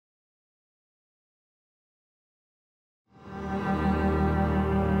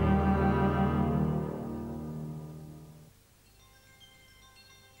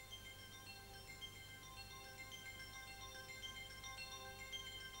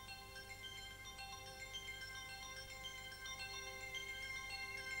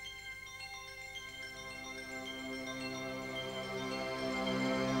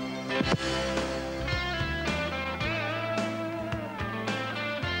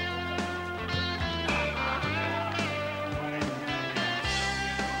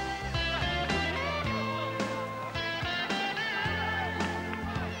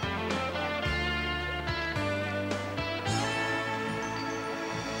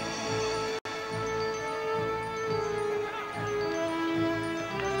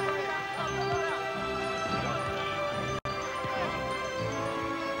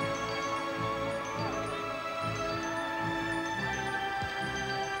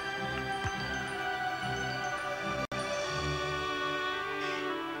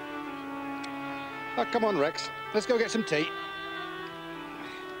Oh, come on, Rex. Let's go get some tea.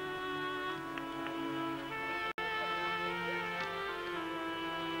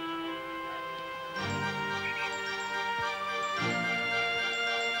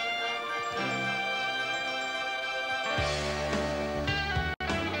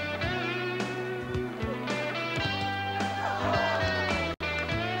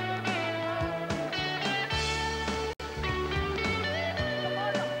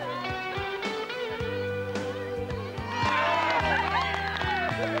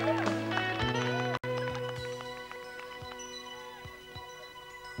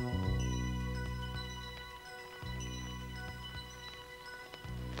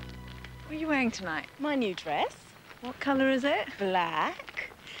 What are you wearing tonight? My new dress. What colour is it?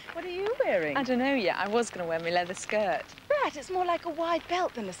 Black. What are you wearing? I don't know yet. I was going to wear my leather skirt. Right, it's more like a wide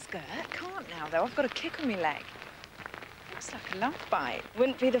belt than a skirt. I can't now, though. I've got a kick on my leg. Looks like a love bite.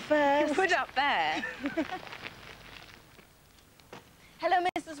 Wouldn't be the first. It would up there. Hello,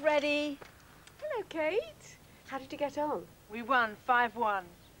 Mrs. Reddy. Hello, Kate. How did you get on? We won 5-1.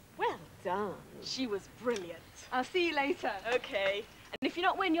 Well done. She was brilliant. I'll see you later. OK. And if you're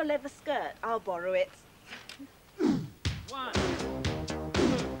not wearing your leather skirt, I'll borrow it. 1, 2, 1,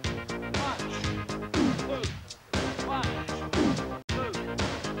 2, 1, 2,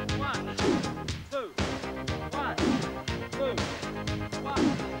 1, 2, 1, 2, 1.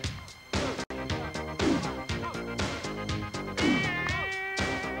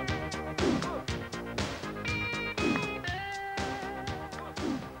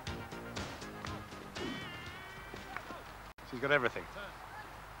 She's got everything.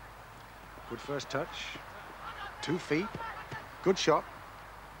 Good first touch, 2 feet, good shot.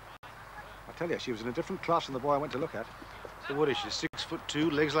 I tell you, she was in a different class from the boy I went to look at. So what is she,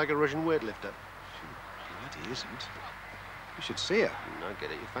 6'2", legs like a Russian weightlifter? She bloody isn't. You should see her. I get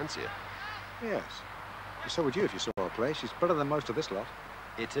it, you fancy her. Yes. So would you if you saw her play. She's better than most of this lot.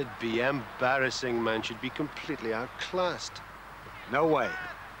 It'd be embarrassing, man. She'd be completely outclassed. No way.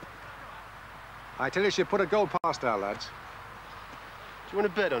 I tell you, she'd put a goal past our lads. Do you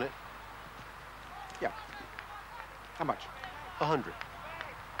want to bet on it? Yeah. How much? 100.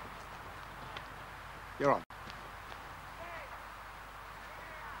 You're on.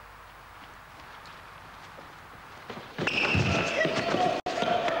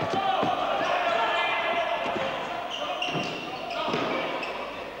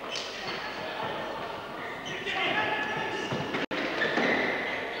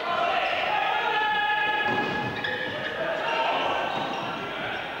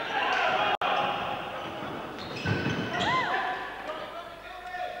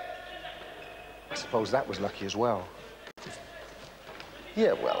 I suppose that was lucky as well.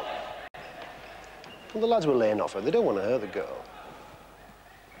 Yeah, well, the lads were laying off her. They don't want to hurt the girl.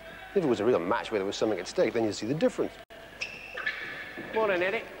 If it was a real match where there was something at stake, then you'd see the difference. Morning,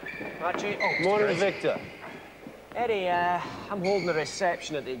 Eddie. Archie. Oh, morning, Victor. Eddie, I'm holding a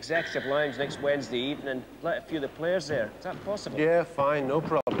reception at the Executive Lounge next Wednesday evening and let a few of the players there. Is that possible? Yeah, fine, no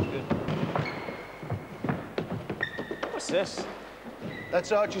problem. Good. What's this?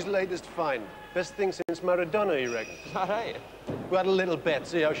 That's Archie's latest find. Best thing since Maradona, you reckon? All right. We had a little bet,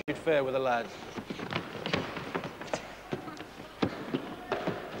 see how she'd fare with the lads.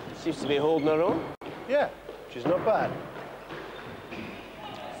 Seems to be holding her own. Yeah, she's not bad.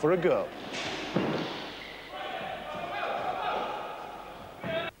 For a girl.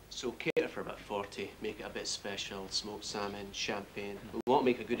 So cater for about 40, make it a bit special, smoked salmon, champagne. We want to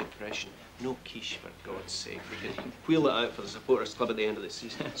make a good impression. No quiche, for God's sake. We can wheel it out for the supporters club at the end of the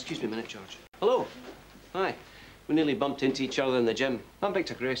season. Excuse me a minute, George. Hello. Hi. We nearly bumped into each other in the gym. I'm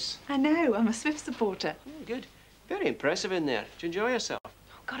Victor Grace. I know. I'm a Swift supporter. Oh, good. Very impressive in there. Did you enjoy yourself?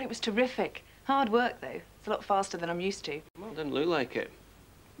 Oh, God, it was terrific. Hard work, though. It's a lot faster than I'm used to. Well, didn't look like it.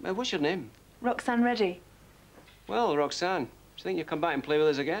 What's your name? Roxanne Reddy. Well, Roxanne, do you think you'll come back and play with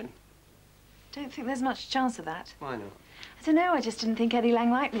us again? Don't think there's much chance of that. Why not? I don't know. I just didn't think Eddie Lang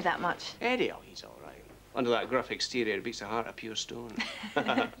liked me that much. Eddie, oh, he's all right. Under that gruff exterior, it beats a heart of pure stone.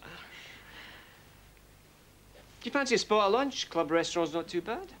 Do you fancy a spot at lunch? Club restaurant's not too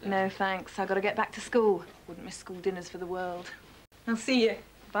bad. No, thanks. I've got to get back to school. Wouldn't miss school dinners for the world. I'll see you.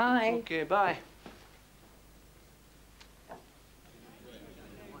 Bye. Okay, bye.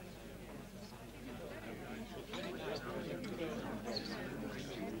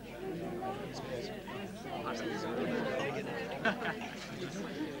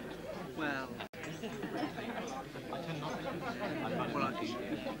 Well, I can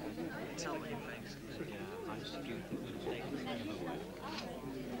tell me things.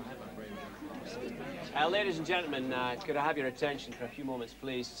 Ladies and gentlemen, could I have your attention for a few moments,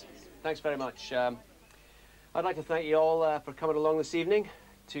 please? Thanks very much. I'd like to thank you all for coming along this evening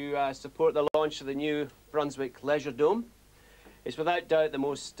to support the launch of the new Brunswick Leisure Dome. It's without doubt the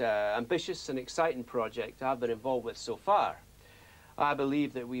most ambitious and exciting project I've been involved with so far. I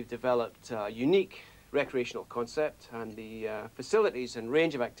believe that we've developed a unique recreational concept, and the facilities and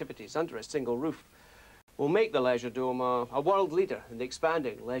range of activities under a single roof will make the Leisure Dome a world leader in the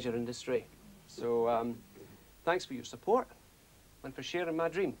expanding leisure industry. So thanks for your support and for sharing my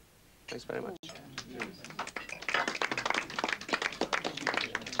dream. Thanks very much.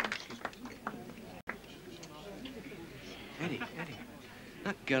 Eddie,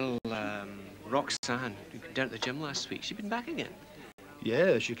 that girl, Roxanne, who came down to the gym last week, she's been back again.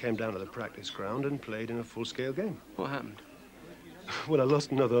 Yeah, she came down to the practice ground and played in a full-scale game. What happened? Well, I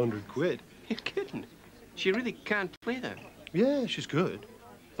lost another 100 quid. You're kidding. She really can't play then? Yeah, she's good.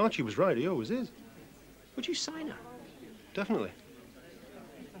 Archie was right, he always is. Would you sign her? Definitely.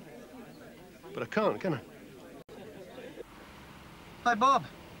 But I can't, can I? Hi, Bob.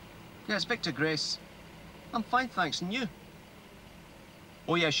 Yeah, it's Victor Grace. I'm fine, thanks. And you?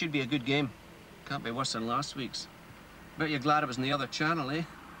 Oh, yeah, should be a good game. Can't be worse than last week's. Bet you're glad it was in the other channel, eh?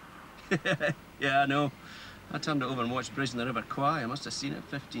 Yeah, I know. I turned it over and watched Bridge in the River Kwai. I must have seen it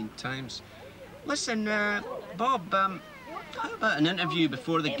 15 times. Listen, Bob, how about an interview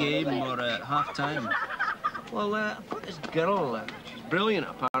before the game or at half-time? Well, I've got this girl. She's brilliant,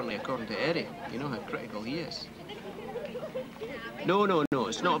 apparently, according to Eddie. You know how critical he is. No,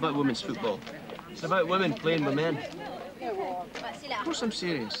 it's not about women's football. It's about women playing with men. Of course I'm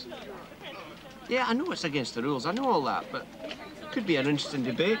serious. Yeah, I know it's against the rules. I know all that, but it could be an interesting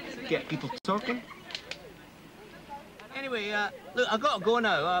debate. Get people talking. Anyway, look, I've got to go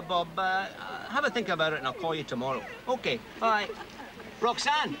now, Bob. Have a think about it and I'll call you tomorrow. Okay, bye.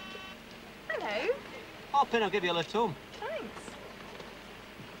 Roxanne! Hello. Hop in, I'll give you a lift home. Thanks.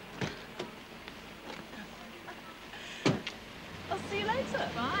 I'll see you later.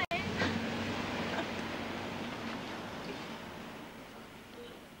 Bye.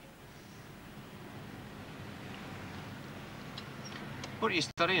 What are you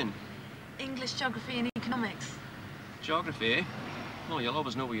studying? English, geography and economics. Geography, eh? Oh, you'll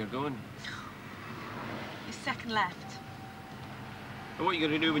always know where you're going. You're second left. And what are you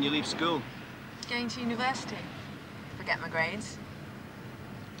going to do when you leave school? Going to university. Forget my grades.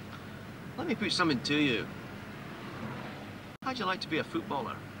 Let me put something to you. How'd you like to be a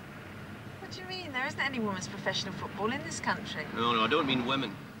footballer? What do you mean? There isn't any women's professional football in this country. No, I don't mean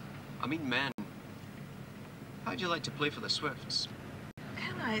women. I mean men. How'd you like to play for the Swifts?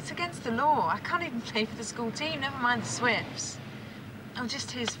 Can I? It's against the law. I can't even play for the school team, never mind the Swifts. Oh,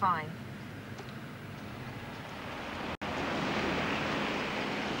 just who's fine.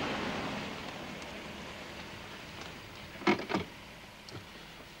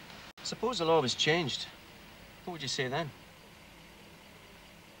 Suppose the law was changed. What would you say then?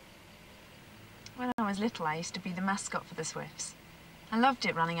 When I was little, I used to be the mascot for the Swifts. I loved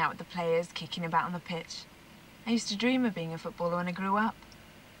it, running out with the players, kicking about on the pitch. I used to dream of being a footballer when I grew up.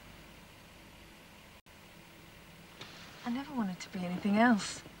 I never wanted to be anything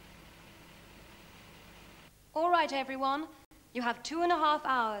else. All right, everyone. You have 2.5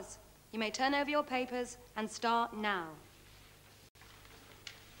 hours. You may turn over your papers and start now.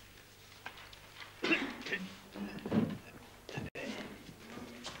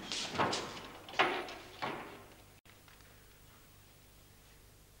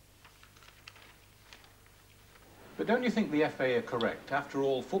 But don't you think the FA are correct? After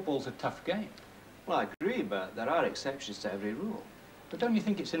all, football's a tough game. Well, I agree, but there are exceptions to every rule. But don't you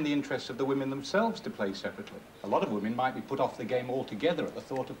think it's in the interest of the women themselves to play separately? A lot of women might be put off the game altogether at the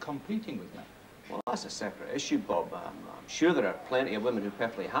thought of competing with men. Well, that's a separate issue, Bob. I'm sure there are plenty of women who are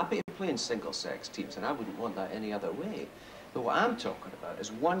perfectly happy to play in single-sex teams, and I wouldn't want that any other way. But what I'm talking about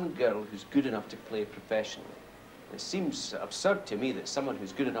is one girl who's good enough to play professionally. It seems absurd to me that someone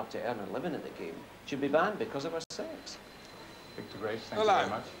who's good enough to earn a living in the game should be banned because of her sex. Victor Grace, thank you very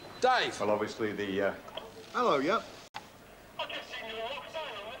much. Dave! Well, obviously the... Hello, yep.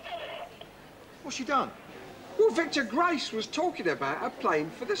 What's she done? Well, Victor Grace was talking about her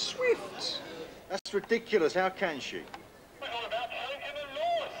playing for the Swifts. That's ridiculous. How can she?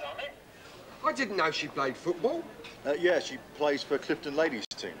 I didn't know she played football. Yeah, she plays for Clifton ladies'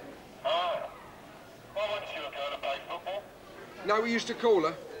 team. Oh. Well, wasn't she a girl that played football? No, we used to call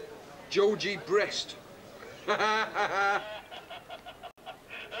her Georgie Breast.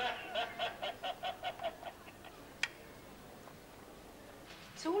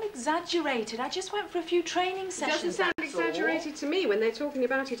 It's all exaggerated. I just went for a few training It sessions. doesn't sound that's all. exaggerated to me when they're talking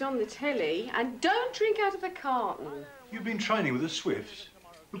about it on the telly. And don't drink out of the carton. You've been training with the Swifts?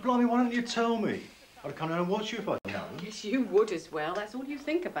 Well, blimey, why don't you tell me? I'd come down and watch you if I'd known. Yes, you would as well. That's all you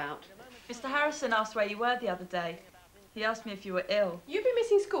think about. Mr. Harrison asked where you were the other day. He asked me if you were ill. You've been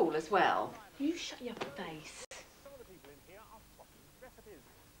missing school as well. You shut your face.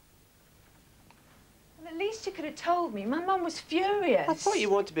 Well, at least you could have told me. My mum was furious. I thought you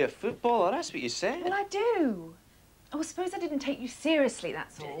wanted to be a footballer. That's what you said. Well, I do. Oh, I suppose I didn't take you seriously,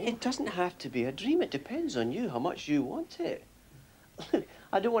 that's all. It doesn't have to be a dream. It depends on you, how much you want it. Look,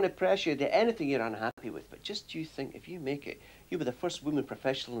 I don't want to pressure you to anything you're unhappy with, but just you think if you make it, you'll be the first woman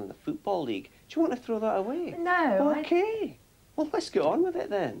professional in the Football League. Do you want to throw that away? No, OK. Well, let's get on with it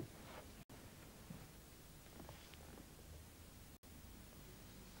then.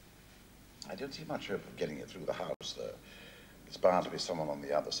 I don't see much hope of getting it through the House, though. There's bound to be someone on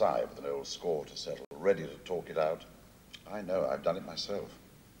the other side with an old score to settle, ready to talk it out. I know, I've done it myself.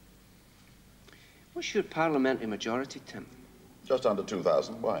 What's your parliamentary majority, Tim? Just under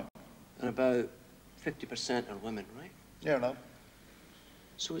 2,000. Why? And about 50% are women, right? Yeah, enough.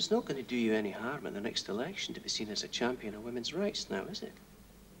 So it's not going to do you any harm at the next election to be seen as a champion of women's rights now, is it?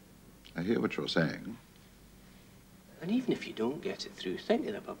 I hear what you're saying. And even if you don't get it through, think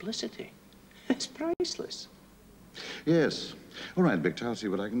of the publicity. It's priceless. Yes. All right, Victor, I'll see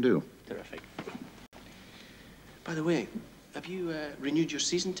what I can do. Terrific. By the way, have you renewed your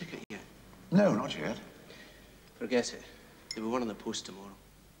season ticket yet? No, not yet. Forget it. There'll be one on the post tomorrow.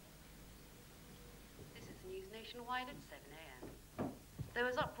 This is the news nationwide at 7 a.m. There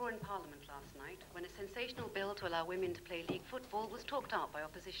was uproar in Parliament last night when a sensational bill to allow women to play league football was talked out by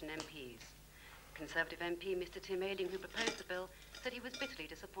opposition MPs. Conservative MP Mr. Tim Ayling, who proposed the bill, said he was bitterly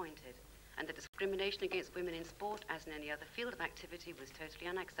disappointed and that discrimination against women in sport, as in any other field of activity, was totally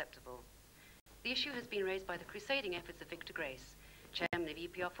unacceptable. The issue has been raised by the crusading efforts of Victor Grace, chairman of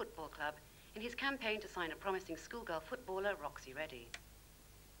Q.P.R Football Club, in his campaign to sign a promising schoolgirl footballer, Roxy Reddy.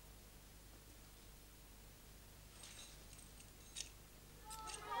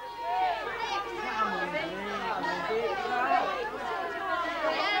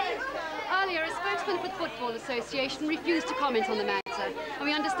 Earlier, a spokesman for the Football Association refused to comment on the matter, and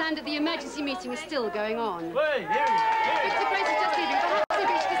we understand that the emergency meeting is still going on. Mr. Grace is just leaving. Perhaps he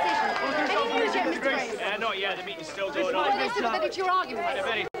reached a decision. Any news yet, Mr. Grace? Not yet. The meeting's still going on. Well, they're sympathetic to your arguments. Had a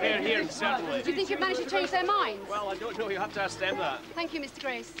very fair hearing, certainly. Do you think you've managed to change their minds? Well, I don't know. You have to ask them that. Thank you, Mr.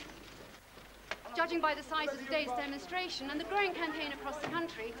 Grace. Judging by the size of today's demonstration and the growing campaign across the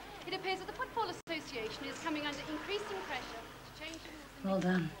country, it appears that the Football Association is coming under increasing pressure to change the rules.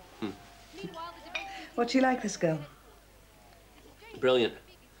 Well done. Meanwhile, the debate... What do you like this girl? Brilliant.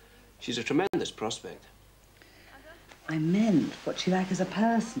 She's a tremendous prospect. I meant what she like as a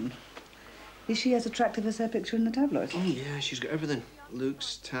person. Is she as attractive as her picture in the tabloids? Oh, yeah, she's got everything.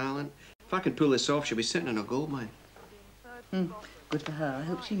 Looks, talent. If I can pull this off, she'll be sitting in a gold mine. Good for her. I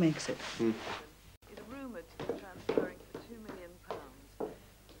hope she makes it. Is rumoured to be transferring for £2 million.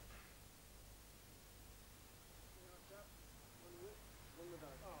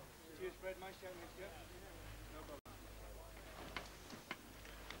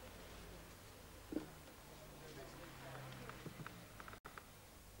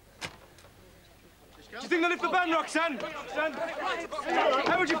 Do you think they'll lift the ban, Roxanne?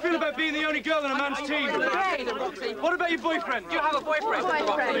 How would you feel about being the only girl on a man's team? What about your boyfriend? You have a boyfriend.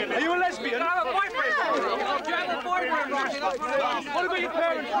 Are you a lesbian? You have a boyfriend. You have a boyfriend, Roxy. That's what it is. What about your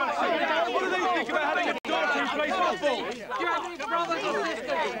parents, Roxy? What do they think about having a daughter who plays football? Do you have any brothers or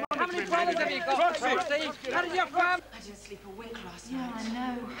sisters? How many brothers have you got, Roxy? How did your family... I didn't sleep a wink last night. Yeah,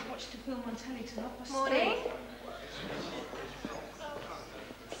 I know. I watched a film on telly till half past Morning.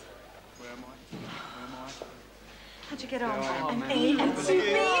 How'd you get on? Oh, man. And Sue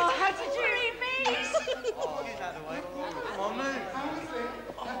Mead. How did you eat me? Oh, get out of the way. Come on, move.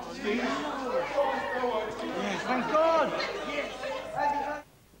 Yeah, thank God.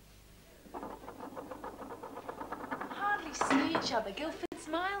 Hardly see each other. Guildford's It's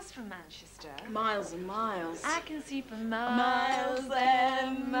miles from Manchester. Miles and miles. I can see for miles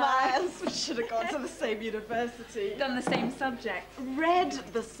and miles. We should have gone to the same university. Done the same subject. Read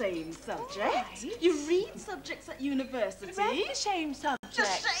the same subject. Right. You read subjects at university. Read the same subject. The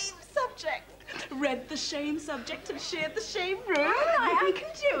same subject. Read the same subject and shared the same room. All right, I can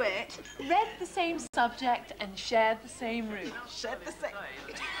do it. Read the same subject and shared the same room. Shared the same.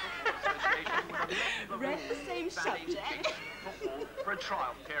 Read the same subject. For a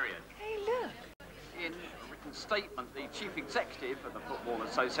trial period. Hey, look. In a written statement, the chief executive of the Football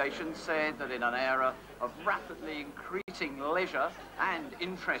Association said that in an era of rapidly increasing leisure and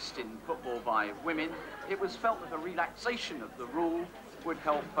interest in football by women, it was felt that a relaxation of the rule would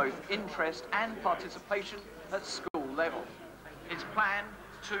help both interest and participation at school level. It's planned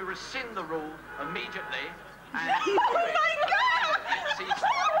to rescind the rule immediately and... Oh my God!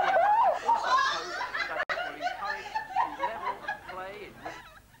 Also hope that it will encourage the level of play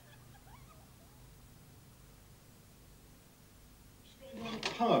in...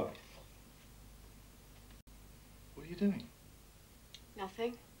 Pub. What are you doing?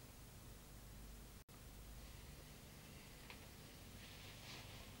 Nothing.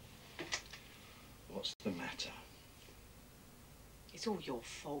 What's the matter? It's all your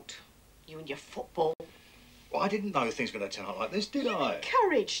fault. You and your football. Well, I didn't know things were going to turn out like this, did I?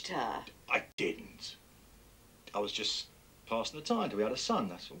 Encouraged her. I didn't. I was just passing the time till we had a son,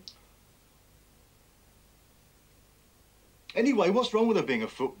 that's all. Anyway, what's wrong with her being a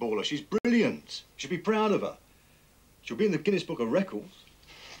footballer? She's brilliant. You should be proud of her. She'll be in the Guinness Book of Records.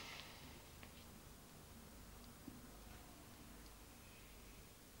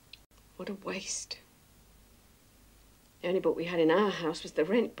 What a waste. The only book we had in our house was the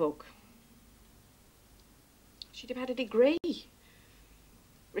rent book. She'd have had a degree.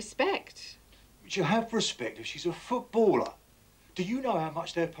 Respect. She'll have respect if she's a footballer. Do you know how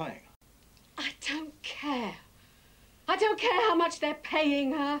much they're paying? I don't care. I don't care how much they're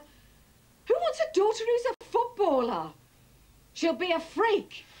paying her. Who wants a daughter who's a footballer? She'll be a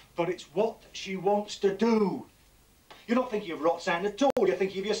freak. But it's what she wants to do. You're not thinking of Roxanne at all. You're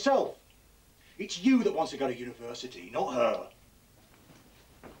thinking of yourself. It's you that wants to go to university, not her.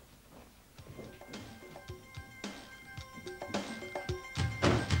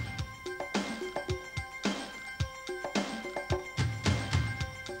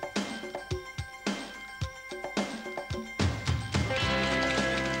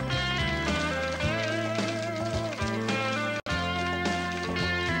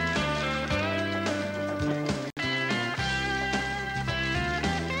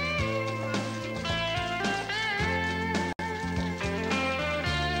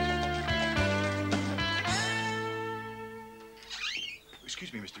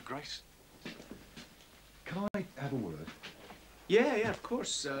 Excuse me, Mr. Grace. Can I have a word? Yeah, of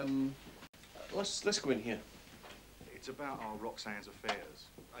course. Let's go in here. It's about our Roxanne's affairs,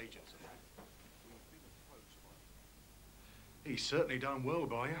 agents and that. We've been approached by... He's certainly done well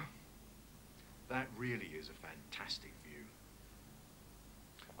by you. That really is a fantastic view.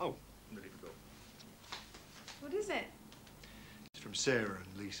 Oh, nearly forgot. What is it? It's from Sarah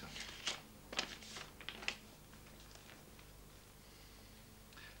and Lisa.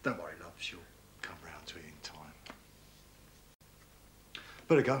 Don't worry, love, she'll come round to it in time.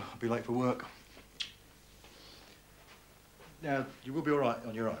 Better go, I'll be late for work. Now, you will be all right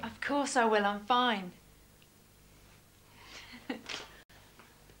on your own. Of course I will, I'm fine. I'll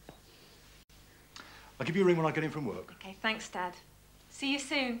give you a ring when I get in from work. Okay, thanks, Dad. See you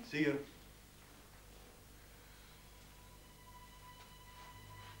soon. See you.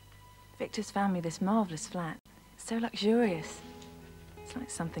 Victor's found me this marvellous flat. It's so luxurious. It's like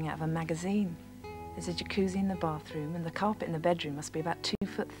something out of a magazine. There's a jacuzzi in the bathroom and the carpet in the bedroom must be about 2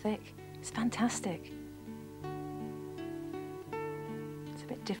 foot thick. It's fantastic. It's a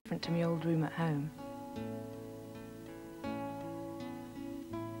bit different to my old room at home.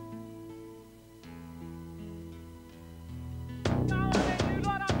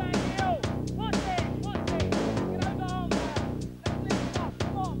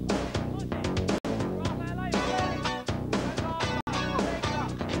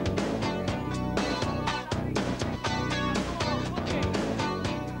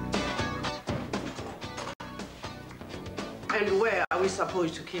 And where are we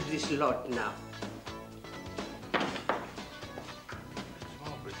supposed to keep this lot now? It's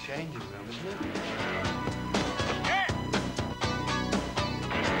more of a changing room, isn't it?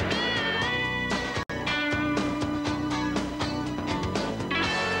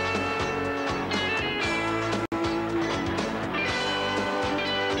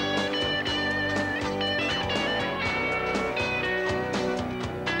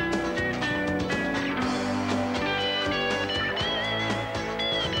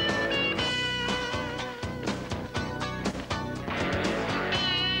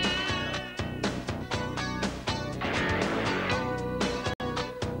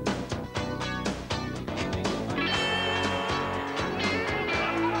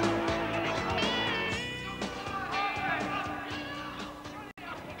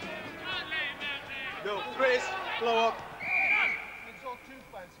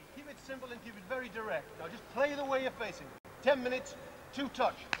 fancy. Keep it simple and keep it very direct. Now just play the way you're facing. 10 minutes, 2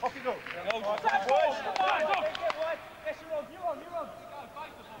 touch. Off you go. Yes, you're on. You're on. Take it.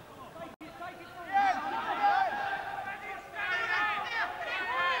 Yes!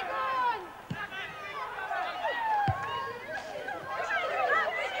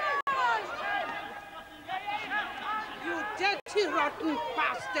 You dirty, rotten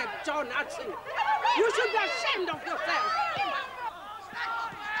bastard, John Hudson. You should be ashamed of yourself.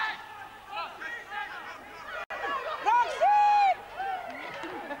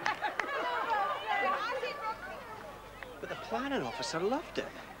 But the planning officer loved it.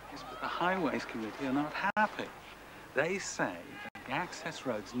 Yes, but the Highways Committee are not happy. They say that the access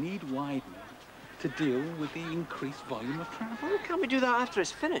roads need widening to deal with the increased volume of travel. Why can't we do that after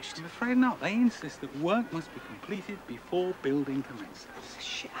it's finished? I'm afraid not. They insist that work must be completed before building commences.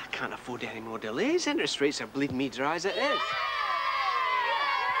 Shit, I can't afford any more delays. Interest rates are bleeding me dry as it is.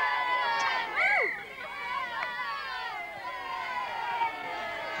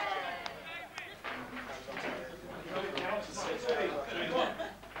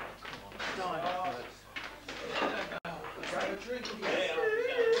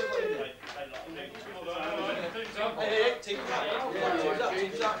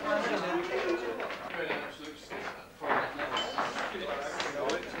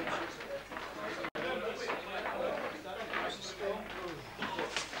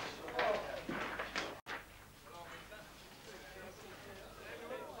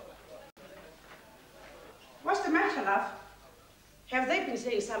 What's the matter, love? Have they been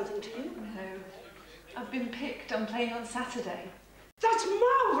saying something to you? No. I've been picked. I'm playing on Saturday. That's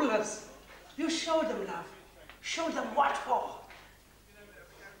marvellous. You show them, love. Show them what for.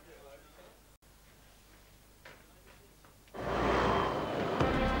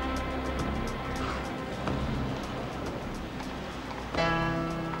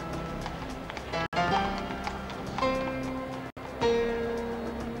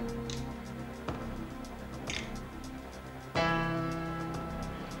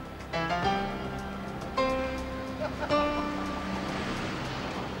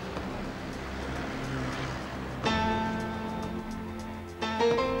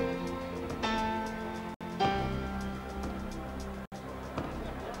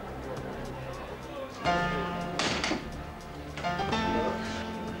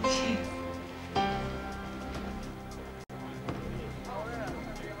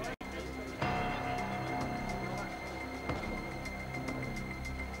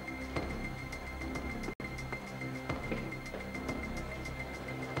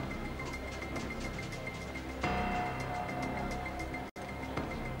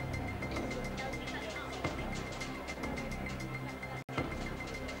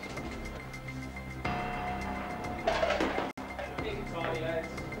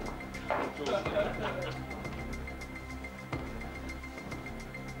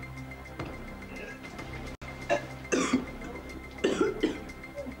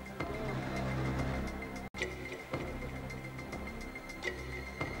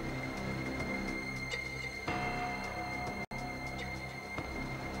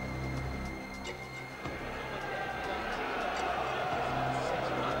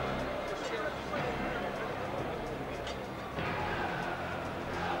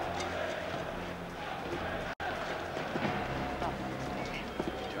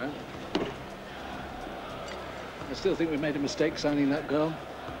 I still think we made a mistake signing that girl.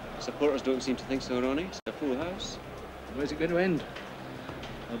 Supporters don't seem to think so, Ronnie. It's a full house. Where's it going to end?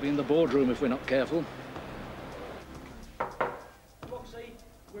 They'll be in the boardroom if we're not careful. Roxy,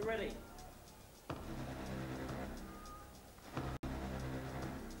 we're ready.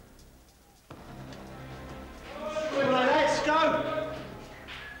 Let's go!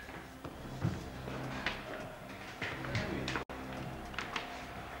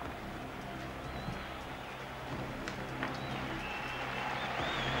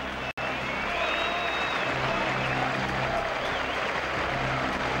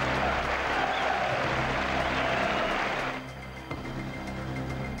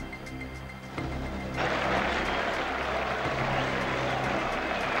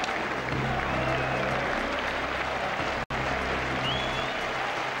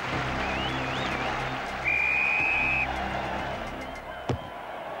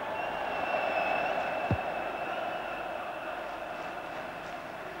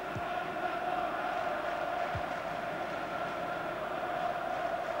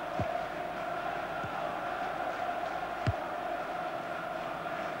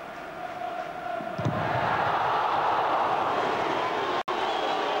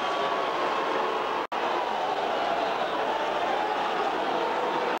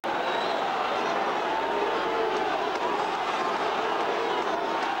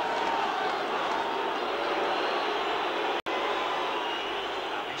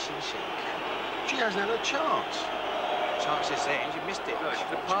 has she? She hasn't had a chance. Chances there, you missed it. Look, she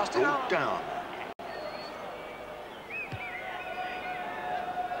could have passed it All on. down.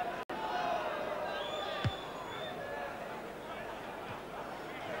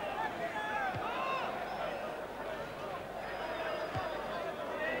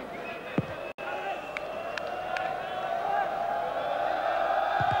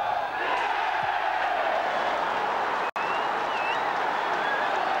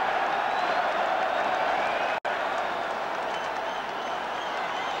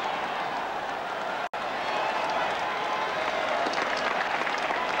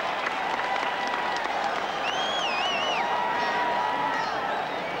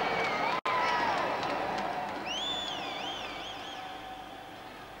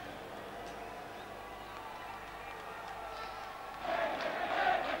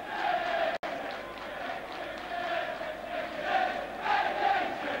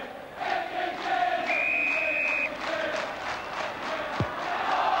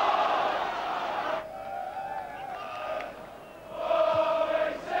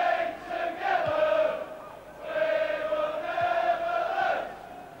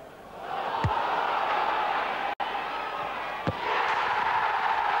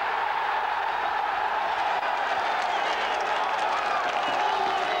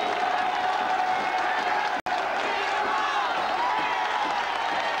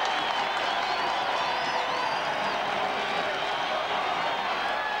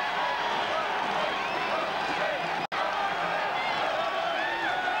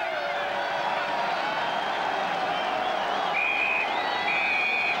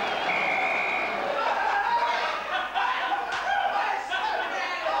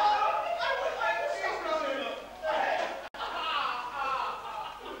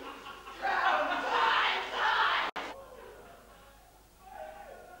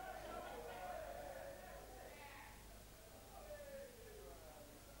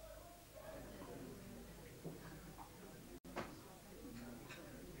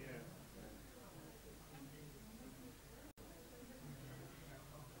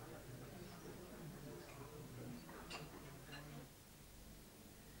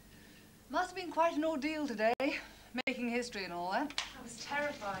 Must have been quite an ordeal today, making history and all that. I was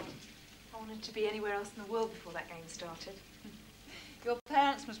terrified. I wanted to be anywhere else in the world before that game started. Your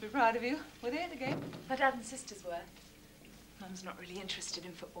parents must be proud of you. Were they at the game? My dad and sisters were. Mum's not really interested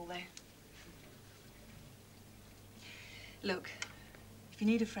in football, though. Look, if you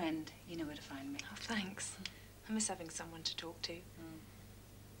need a friend, you know where to find me. Oh, thanks. I miss having someone to talk to.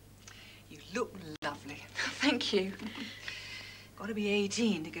 You look lovely. Thank you. Got to be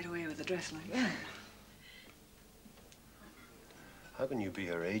 18 to get away with a dress like that. How can you be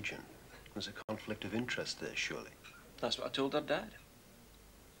her agent? There's a conflict of interest there, surely. That's what I told her dad.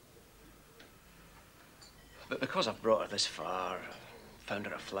 But because I've brought her this far, found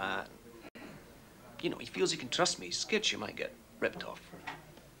her a flat, you know, he feels he can trust me. He's scared she might get ripped off.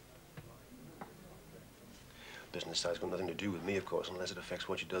 Business side's got nothing to do with me, of course, unless it affects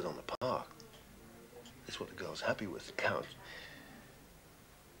what she does on the park. It's what the girl's happy with that counts.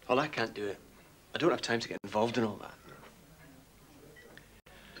 Well, I can't do it. I don't have time to get involved in all that.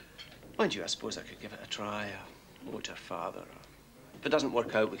 Mind you, I suppose I could give it a try, go to her father. If it doesn't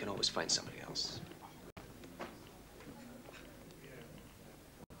work out, we can always find somebody else.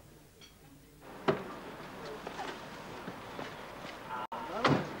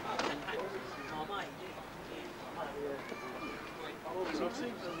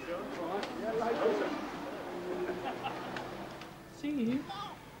 See you.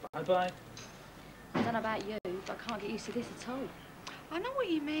 Bye-bye. I don't know about you, but I can't get used to this at all. I know what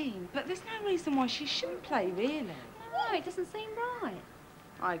you mean, but there's no reason why she shouldn't play, really. No, it doesn't seem right.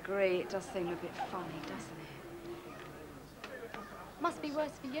 I agree, it does seem a bit funny, doesn't it? Must be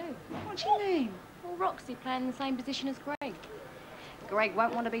worse for you. What do you mean? Well, Roxy playing in the same position as Greg. Greg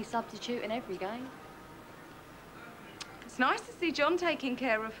won't want to be substitute in every game. It's nice to see John taking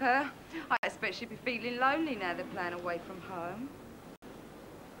care of her. I expect she'd be feeling lonely now they're playing away from home.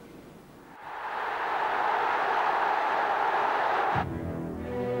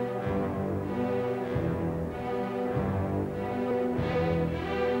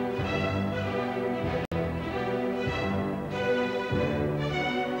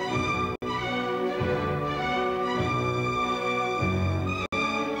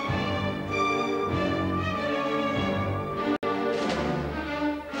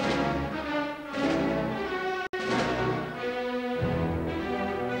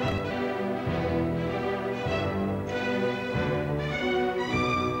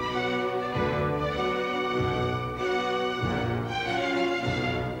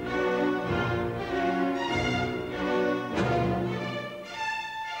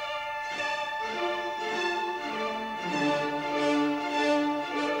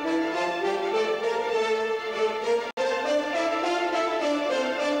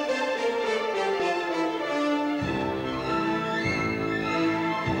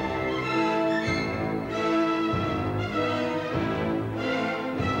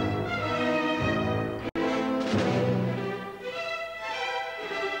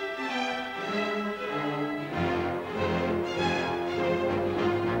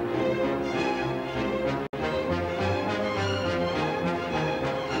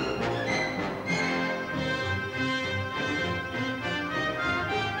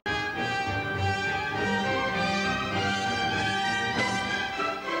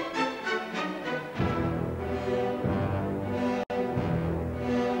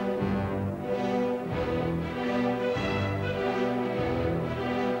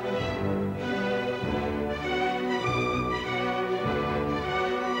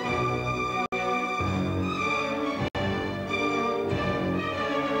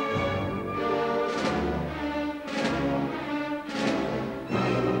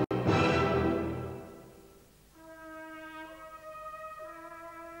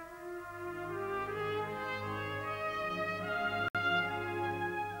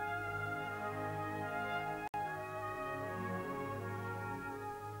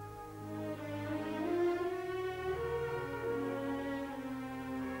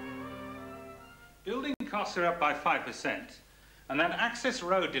 Building costs are up by 5%, and that access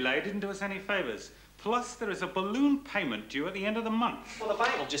road delay didn't do us any favours. Plus, there is a balloon payment due at the end of the month. Well, the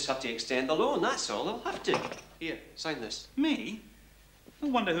bank will just have to extend the loan, that's all. They'll have to. Here, sign this. Me? I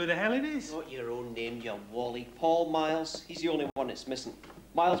wonder who the hell it is. Not your own name, you wally. Paul Miles. He's the only one that's missing.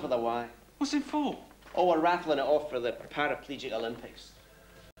 Miles with a Y. What's it for? Oh, we're raffling it off for the Paraplegic Olympics.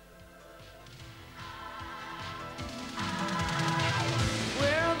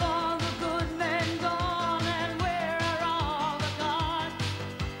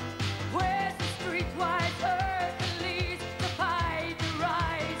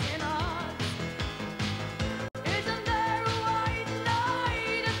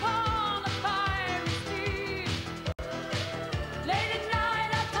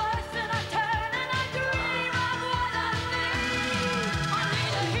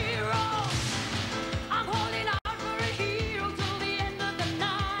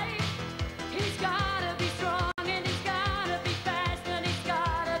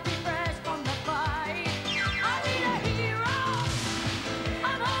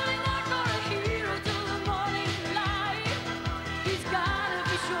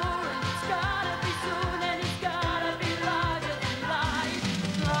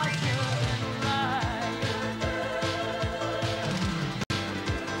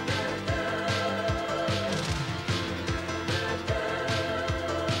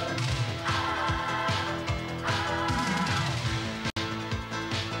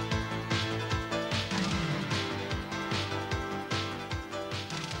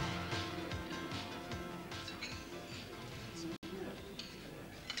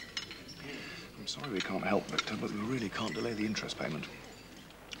 I'm sorry we can't help, Victor, but we really can't delay the interest payment.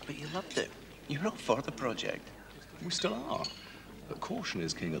 But you loved it. You're not for the project. We still are. But caution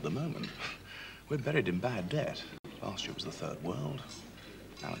is king at the moment. We're buried in bad debt. Last year was the Third World.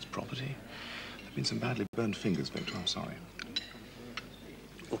 Now it's property. There've been some badly burned fingers, Victor. I'm sorry.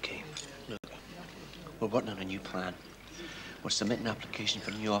 OK, look, we're working on a new plan. We're submitting an application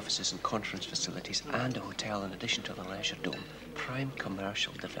for new offices and conference facilities and a hotel in addition to the leisure dome. Prime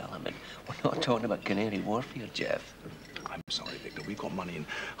commercial development. We're not talking about Canary Wharf here, Jeff. I'm sorry, Victor. We've got money in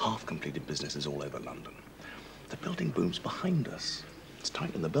half-completed businesses all over London. The building boom's behind us. It's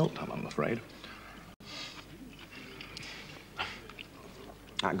tight in the belt, I'm afraid.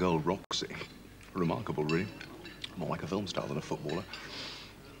 That girl, Roxy, remarkable, really. More like a film star than a footballer.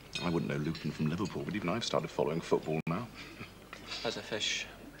 I wouldn't know Luton from Liverpool, but even I've started following football now. How's a fish?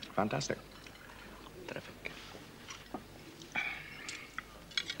 Fantastic. Terrific.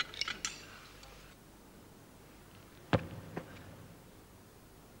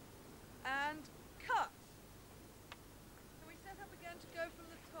 And cut. Can we set up again to go from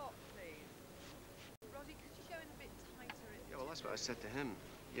the top, please? Roddy, could you go in a bit tighter? Yeah, well, that's what I said to him.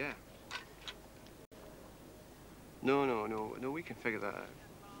 Yeah. No, we can figure that out.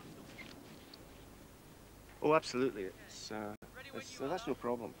 Oh, absolutely. That's no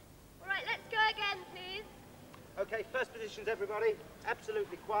problem. All right, let's go again, please. OK, first positions, everybody.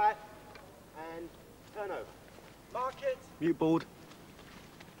 Absolutely quiet. And turn over. Mark it. Mute board.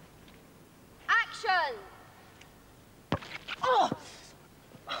 Action! Oh!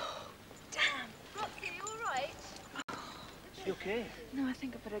 Damn. Roxy, you all right? You OK? No, I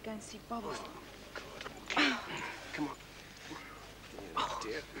think I better go and see Bubbles. Come on. Oh,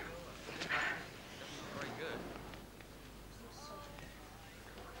 dear. Very good.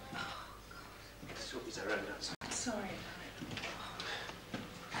 Sophie's around outside. Sorry.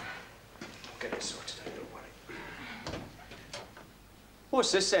 We'll get it sorted out, don't worry.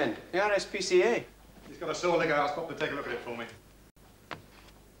 What's this then? The RSPCA? He's got a sore leg out. Stop to take a look at it for me.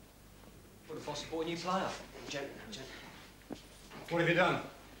 What a boss bought a new player. Gent. What have you done?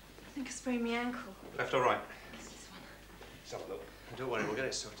 I think I sprained my ankle. Left or right? It's this one. Let's have a look. Don't worry, we'll get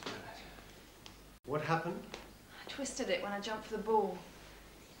it sorted out. What happened? I twisted it when I jumped for the ball.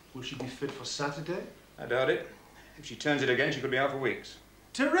 Will she be fit for Saturday? I doubt it. If she turns it again, she could be out for weeks.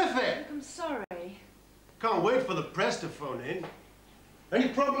 Terrific! I'm sorry. Can't wait for the press to phone in. Any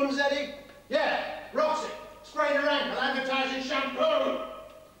problems, Eddie? Yeah, Roxy. Sprained her ankle, advertising shampoo.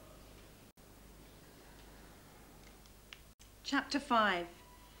 Chapter 5.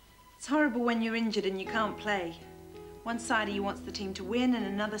 It's horrible when you're injured and you can't play. One side of you wants the team to win and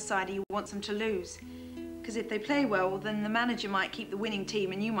another side of you wants them to lose. Because if they play well, then the manager might keep the winning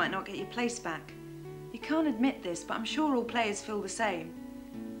team and you might not get your place back. You can't admit this, but I'm sure all players feel the same.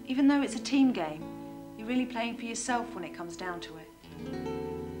 Even though it's a team game, you're really playing for yourself when it comes down to it.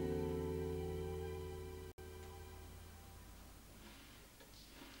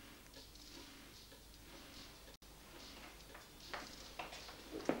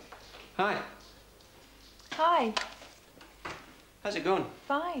 Hi. Hi. How's it going?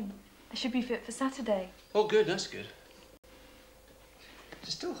 Fine. I should be fit for Saturday. Oh, good, that's good. Does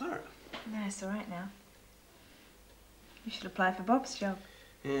it still hurt? No, it's all right now. You should apply for Bob's job.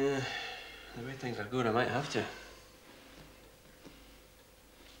 Yeah, the way things are going, I might have to.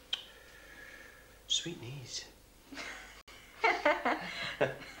 Sweet knees.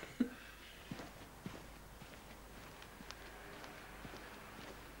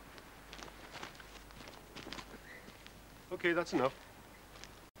 Okay, that's enough.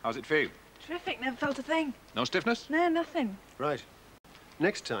 How's it feel? Terrific. Never felt a thing. No stiffness? No, nothing. Right.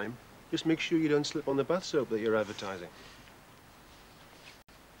 Next time, just make sure you don't slip on the bath soap that you're advertising.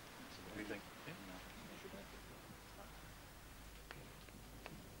 What do you think?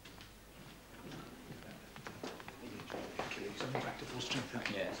 Back to full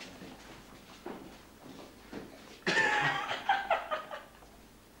strength. Yes.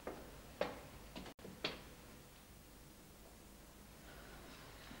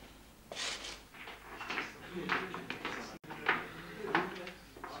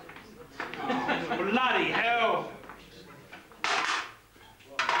 Bloody hell!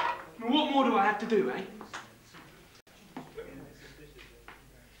 What more do I have to do, eh?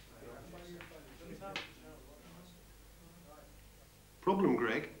 Problem,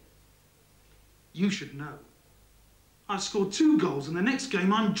 Greg? You should know. I scored 2 goals and the next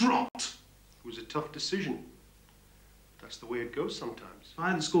game I'm dropped. It was a tough decision. That's the way it goes sometimes. If I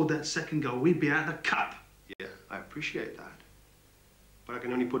hadn't scored that second goal, we'd be out of the cup. Yeah, I appreciate that. But I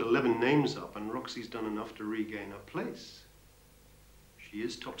can only put 11 names up, and Roxy's done enough to regain her place. She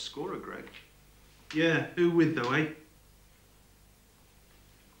is top scorer, Greg. Yeah, who with though, eh?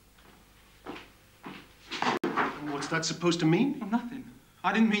 What's that supposed to mean? Well, nothing.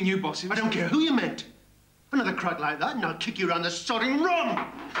 I didn't mean you, boss. I don't care who you meant. Another crack like that, and I'll kick you around the sodding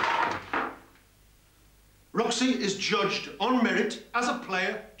room. Roxy is judged on merit as a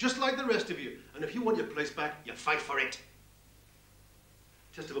player, just like the rest of you. And if you want your place back, you fight for it.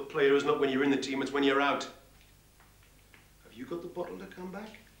 Test of a player is not when you're in the team, it's when you're out. Have you got the bottle to come back?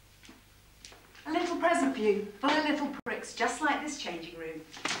 A little present for you, full of little pricks, just like this changing room.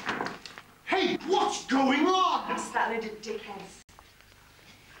 Hey, what's going on? That's that load of dickheads.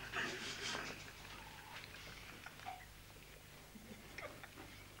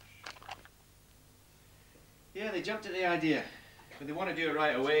 Yeah, they jumped at the idea. But they want to do it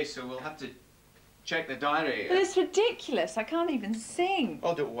right away, so we'll have to check the diary. But it's ridiculous. I can't even sing.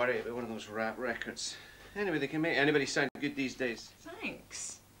 Oh, don't worry about one of those rap records. Anyway, they can make anybody sound good these days.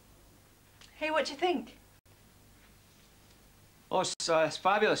 Thanks. Hey, what do you think? Oh, it's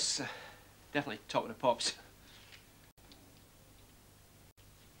fabulous. Definitely top of the pops.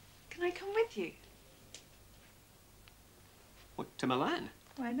 Can I come with you? What, to Milan?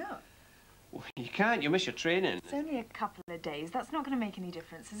 Why not? Well, you can't. You'll miss your training. It's only a couple of days. That's not going to make any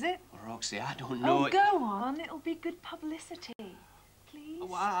difference, is it? Oh, Roxy, I don't know. Oh, go on. It'll be good publicity. Please?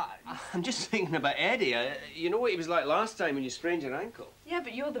 Well, I'm just thinking about Eddie. You know what he was like last time when you sprained your ankle? Yeah,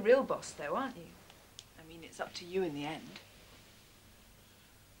 but you're the real boss, though, aren't you? I mean, it's up to you in the end.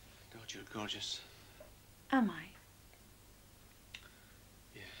 God, you're gorgeous. Am I?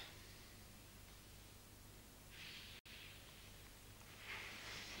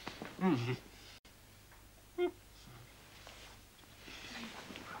 Mm-hmm.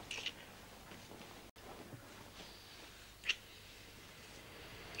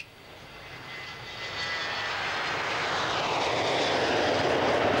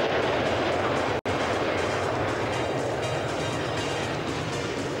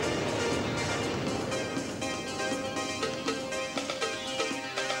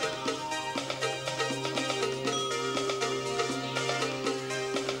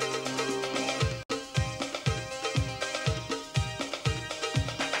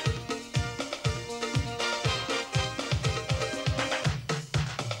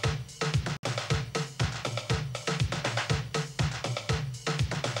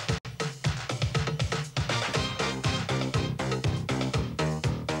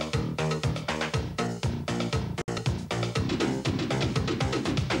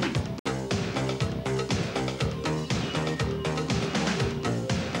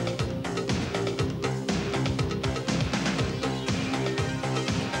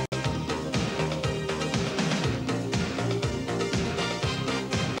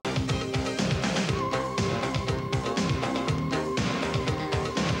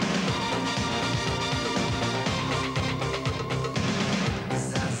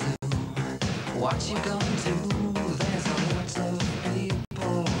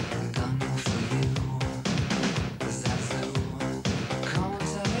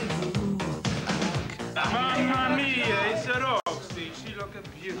 look a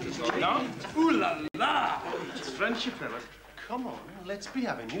beauty, no? Ooh la la! It's friendship, fella. Come on, let's be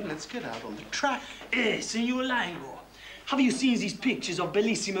having you. Let's get out on the track. Signor Lango, have you seen these pictures of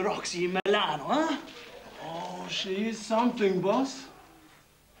bellissima Roxy in Milano, huh? Oh, she is something, boss.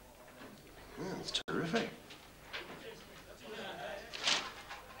 Yeah, that's terrific.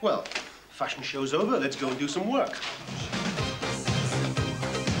 Well, fashion show's over. Let's go and do some work.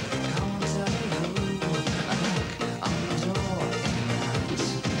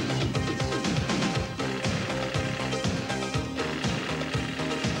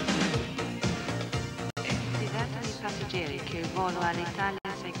 Che il volo all'Italia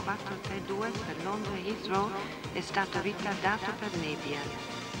 6432 per Londra Heathrow è stato ritardato per nebbia.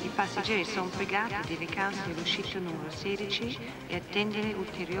 I passeggeri sono pregati di recarsi all'uscita numero 16 e attendere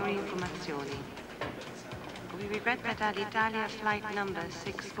ulteriori informazioni. We regret that Alitalia flight number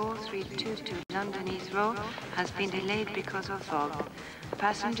 64322 to London Heathrow has been delayed because of fog.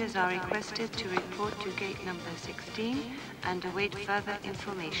 Passengers are requested to report to gate number 16 and await further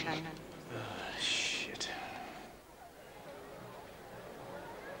information. Shit.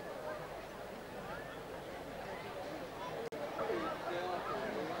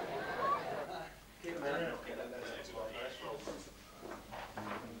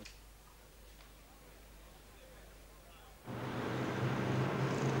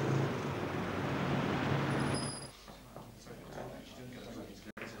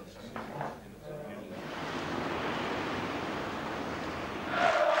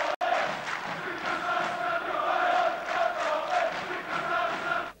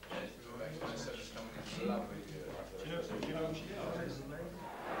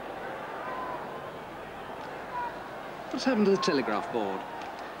 What's happened to the telegraph board?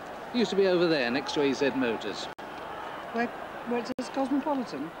 It used to be over there, next to AZ Motors. Where it says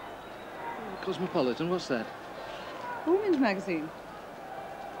Cosmopolitan? Cosmopolitan, what's that? A women's magazine.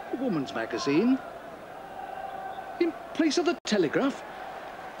 A woman's magazine? In place of the telegraph?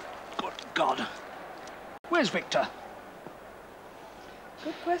 Good God. Where's Victor?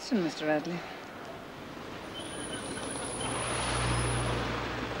 Good question, Mr. Radley.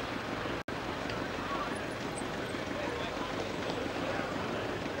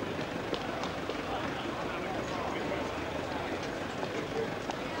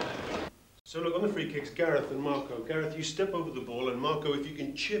 So look, on the free kicks, Gareth and Marco. Gareth, you step over the ball, and Marco, if you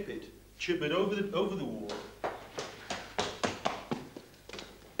can chip it over the wall.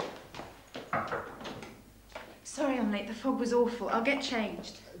 Sorry I'm late. The fog was awful. I'll get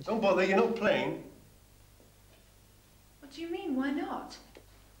changed. Don't bother, you're not playing. What do you mean? Why not?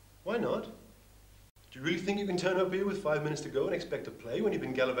 Why not? Do you really think you can turn up here with 5 minutes to go and expect to play when you've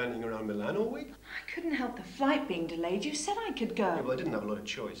been gallivanting around Milan all week? I couldn't help the flight being delayed. You said I could go. Yeah, well, I didn't have a lot of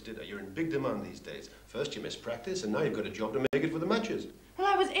choice, did I? You're in big demand these days. First you missed practice, and now you've got a job to make it for the matches. Well,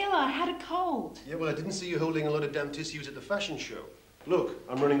 I was ill. I had a cold. Yeah, well, I didn't see you holding a lot of damn tissues at the fashion show. Look,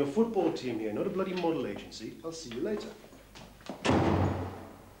 I'm running a football team here, not a bloody model agency. I'll see you later.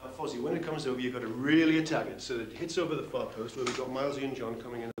 Now, Fozzie, when it comes over, you've got to really attack it so that it hits over the far post where we've got Milesy and John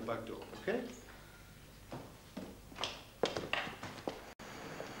coming in the back door, okay?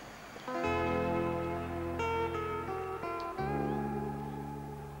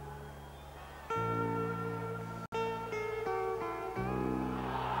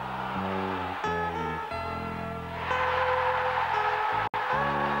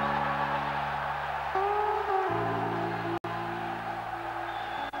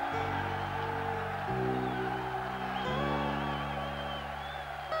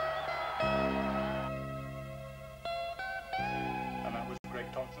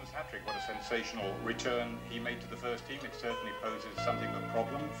 What a sensational return he made to the first team. It certainly poses something of a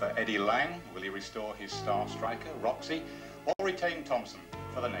problem for Eddie Lang. Will he restore his star striker, Roxy, or retain Thompson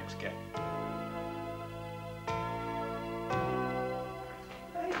for the next game?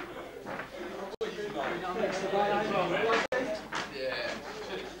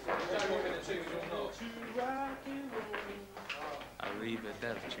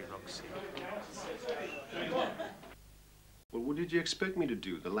 Arrivederci, Roxy. Well, what did you expect me to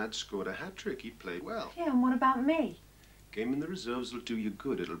do? The lad scored a hat-trick. He played well. Yeah, and what about me? Game in the reserves will do you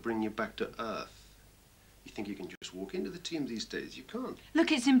good. It'll bring you back to earth. You think you can just walk into the team these days? You can't.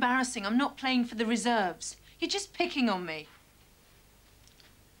 Look, it's embarrassing. I'm not playing for the reserves. You're just picking on me.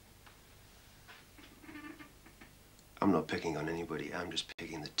 I'm not picking on anybody. I'm just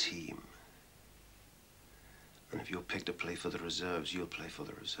picking the team. And if you're picked to play for the reserves, you'll play for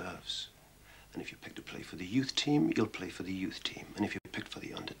the reserves. And if you're picked to play for the youth team, you'll play for the youth team. And if you're picked for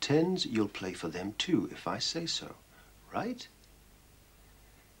the under-10s, you'll play for them too, if I say so. Right?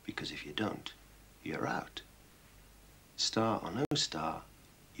 Because if you don't, you're out. Star or no star,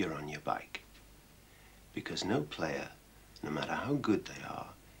 you're on your bike. Because no player, no matter how good they are,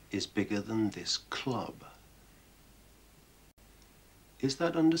 is bigger than this club. Is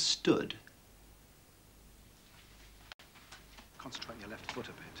that understood? Concentrate on your left foot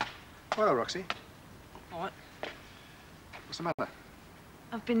a bit. Well, Roxy. What? What's the matter?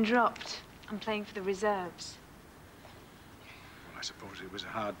 I've been dropped. I'm playing for the reserves. Well, I suppose it was a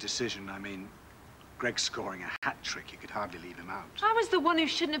hard decision. I mean, Greg scoring a hat-trick, you could hardly leave him out. I was the one who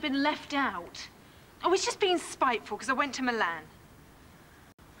shouldn't have been left out. I was just being spiteful because I went to Milan.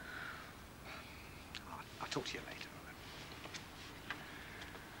 I'll talk to you later.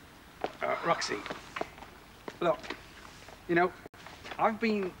 Roxy, look, you know, I've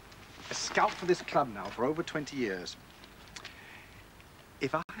been a scout for this club now for over 20 years.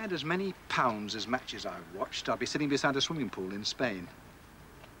 If I had as many pounds as matches I've watched, I'd be sitting beside a swimming pool in Spain.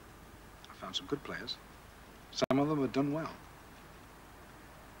 I found some good players. Some of them have done well.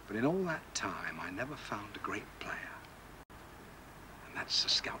 But in all that time, I never found a great player. And that's a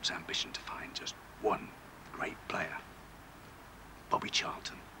scout's ambition, to find just one great player. Bobby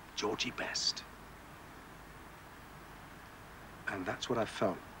Charlton, Georgie Best. And that's what I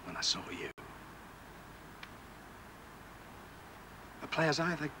felt when I saw you. The players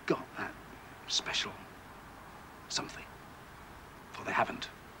either got that special something, or they haven't.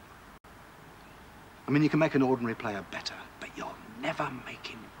 I mean, you can make an ordinary player better, but you'll never make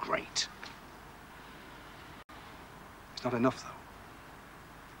him great. It's not enough, though.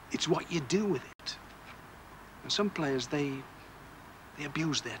 It's what you do with it. And some players, they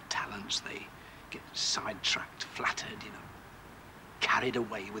abuse their talents. They get sidetracked, flattered, you know, carried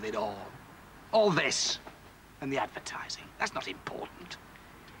away with it all. All this and the advertising, that's not important.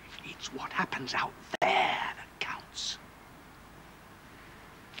 It's what happens out there that counts.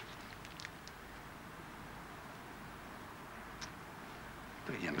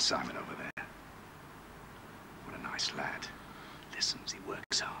 Look at young Simon over there. What a nice lad. Listens, he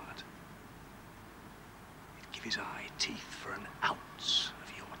works hard. He'd give his eye teeth for an ounce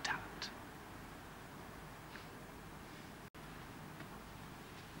of your talent.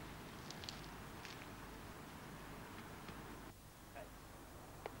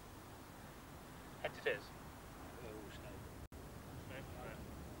 Head to tears.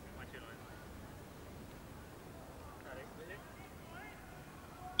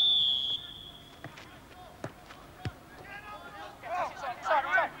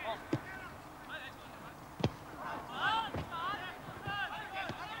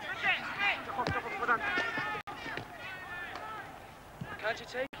 Can't you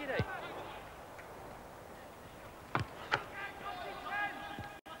take it, eh?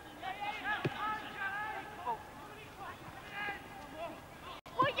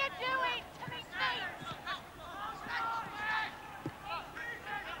 What are you doing to me feet?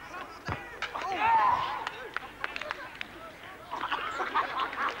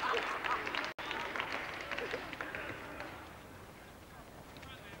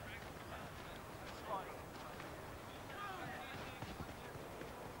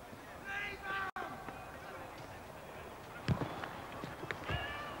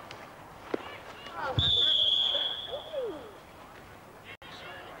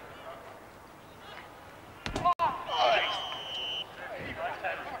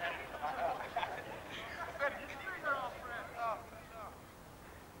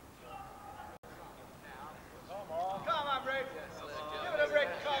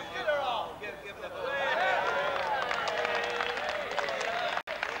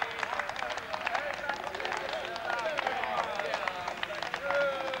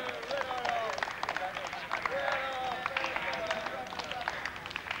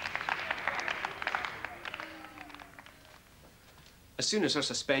 As soon as her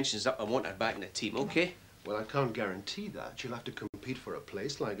suspension's up, I want her back in the team, okay? Well, I can't guarantee that. She'll have to compete for a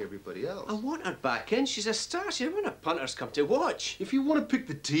place like everybody else. I want her back in. She's a star. She's one of punters come to watch. If you want to pick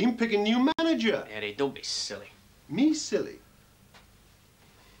the team, pick a new manager. Eddie, don't be silly. Me silly?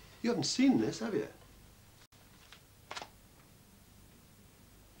 You haven't seen this, have you?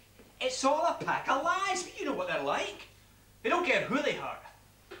 It's all a pack of lies. You know what they're like. They don't care who they hurt.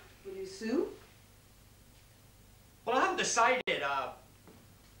 Will you sue? Well, I haven't decided, You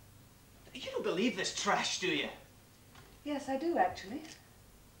don't believe this trash, do you? Yes, I do, actually.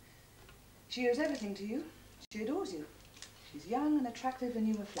 She owes everything to you. She adores you. She's young and attractive, and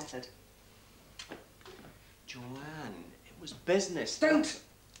you were flattered. Joanne, it was business. Don't!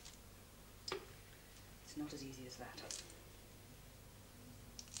 It's not as easy as that.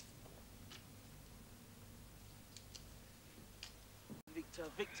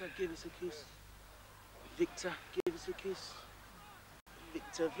 Victor, give us a kiss. Victor, give us us a kiss.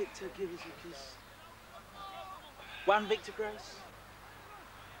 Victor, Victor, give us a kiss. One Victor Grace.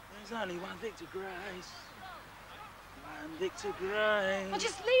 There's only one Victor Grace. One Victor Grace. Well,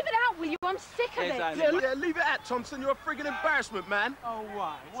 just leave it out, will you? I'm sick of it. Yeah, leave it out, Thompson. You're a friggin' embarrassment, man. Oh,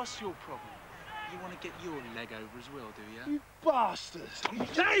 why? What's your problem? You want to get your leg over as well, do you? You bastards!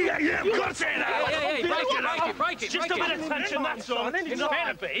 Yeah, got it! Hey, break it! Just a bit of tension, that's all. It's not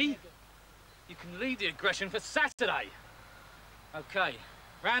going to be. You can leave the aggression for Saturday. OK,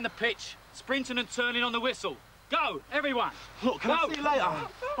 round the pitch, sprinting and turning on the whistle. Go, everyone! Look, can I see you later? I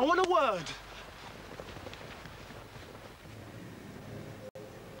want a word.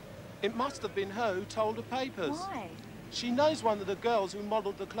 It must have been her who told the papers. Why? She knows one of the girls who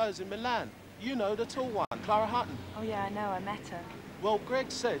modelled the clothes in Milan. You know, the tall one, Clara Hutton. Oh, yeah, I know. I met her. Well, Greg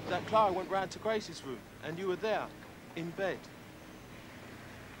said that Clara went round to Grace's room, and you were there, in bed.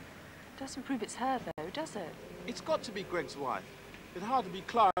 Doesn't prove it's her, though, does it? It's got to be Greg's wife. It'd hardly be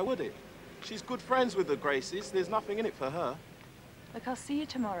Clara, would it? She's good friends with the Graces. There's nothing in it for her. Look, I'll see you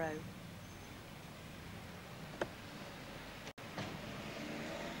tomorrow.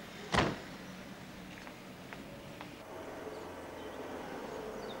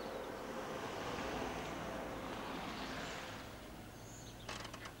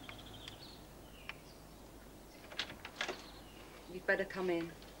 You'd better come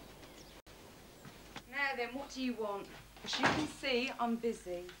in. Now then, what do you want? As you can see, I'm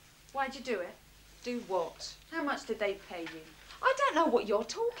busy. Why'd you do it? Do what? How much did they pay you? I don't know what you're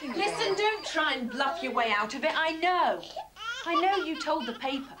talking about. Listen, don't try and bluff your way out of it. I know. I know you told the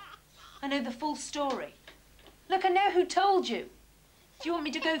paper. I know the full story. Look, I know who told you. Do you want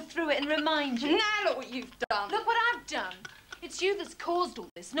me to go through it and remind you? Now look what you've done. Look what I've done. It's you that's caused all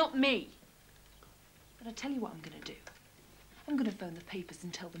this, not me. But I'll tell you what I'm going to do. I'm going to phone the papers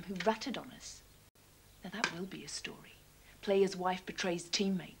and tell them who ratted on us. Now, that will be a story. Player's wife betrays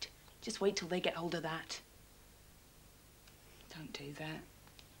teammate. Just wait till they get hold of that. Don't do that.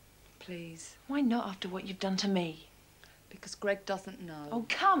 Please. Why not after what you've done to me? Because Greg doesn't know. Oh,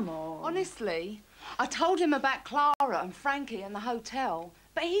 come on. Honestly, I told him about Clara and Frankie and the hotel,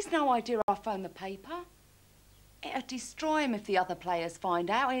 but he's no idea I phoned the paper. It'd destroy him if the other players find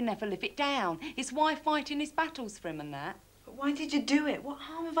out. He'll never live it down. His wife fighting his battles for him and that. But why did you do it? What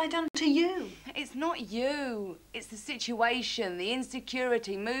harm have I done to you? It's not you. It's the situation, the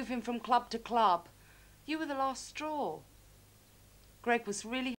insecurity, moving from club to club. You were the last straw. Greg was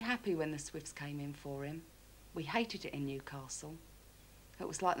really happy when the Swifts came in for him. We hated it in Newcastle. It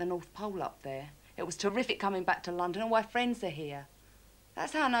was like the North Pole up there. It was terrific coming back to London. All my friends are here.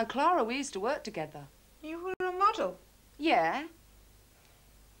 That's how I know Clara. We used to work together. You were a model? Yeah.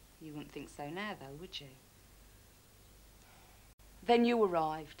 You wouldn't think so now, though, would you? Then you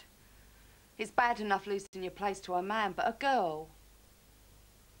arrived. It's bad enough losing your place to a man, but a girl.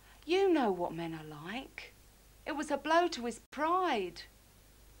 You know what men are like. It was a blow to his pride.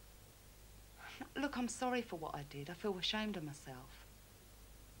 Look, I'm sorry for what I did. I feel ashamed of myself.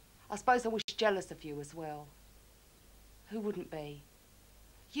 I suppose I was jealous of you as well. Who wouldn't be?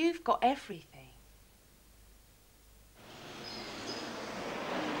 You've got everything.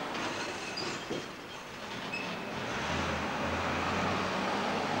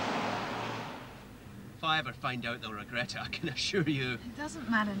 If I ever find out, they'll regret it, I can assure you. It doesn't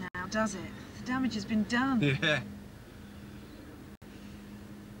matter now, does it? The damage has been done. Yeah.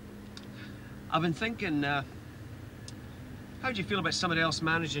 I've been thinking, how do you feel about somebody else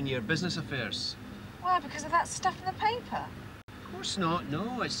managing your business affairs? Why, because of that stuff in the paper? Of course not,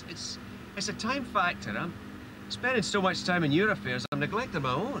 no. It's a time factor. I'm spending so much time in your affairs, I'm neglecting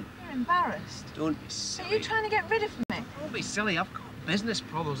my own. You're embarrassed. Don't be silly. Are you trying to get rid of me? Don't be silly. I've got business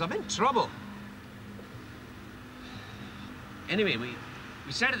problems. I'm in trouble. Anyway,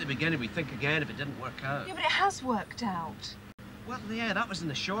 we said at the beginning we'd think again if it didn't work out. Yeah, but it has worked out. Well, yeah, that was in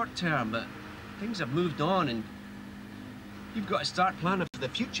the short term, but things have moved on and you've got to start planning for the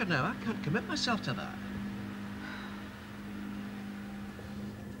future now. I can't commit myself to that.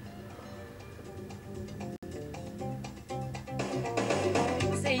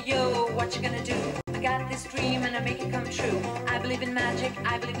 Say, yo, what you gonna do? I got this dream and I make it come true. I believe in magic,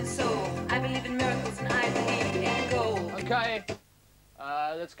 I believe in soul. I believe in miracles and I believe in gold. Okay,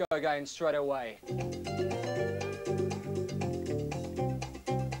 let's go again straight away.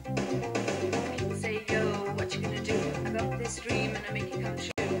 Say, yo, what you gonna do? I got this dream and I make it come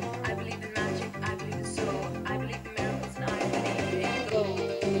true. I believe in magic, I believe in soul. I believe in miracles and I believe in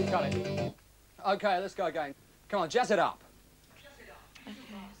gold. Cut it. Okay, let's go again. Come on, jazz it up.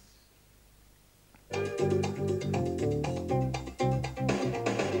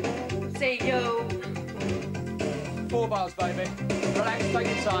 Say, yo. 4 bars, baby. Relax, take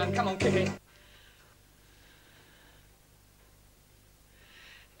your time. Come on, kick it.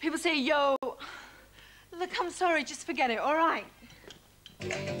 People say, yo. Look, I'm sorry, just forget it, all right?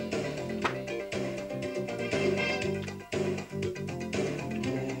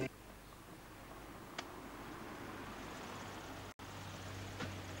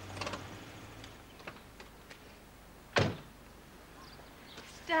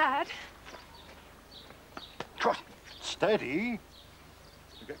 Dad? Steady.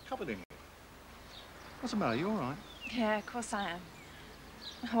 You get covered in it. What's the matter? You all right? Yeah, of course I am.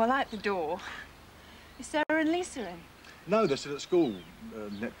 Oh, I like the door. Is Sarah and Lisa in? No, they're still at school.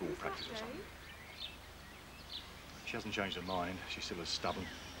 Netball practice or something. She hasn't changed her mind. She's still as stubborn.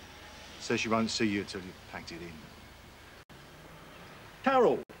 Says she won't see you until you've packed it in.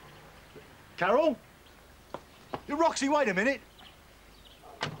 Carol! Carol? You Roxy, wait a minute.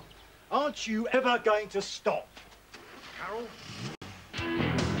 Aren't you ever going to stop? Carol?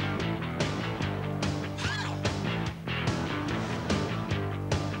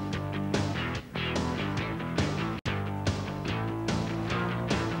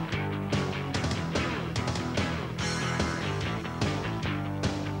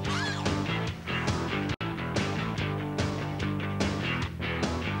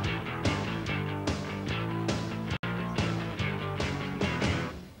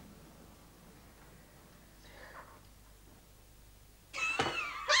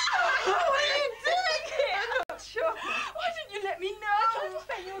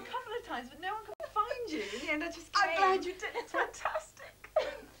 But no one could find you. In the end, I just came. I'm glad you did. It's fantastic.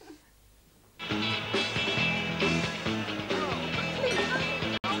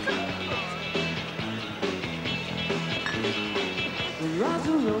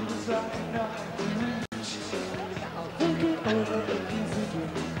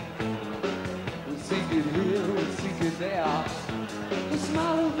 There. The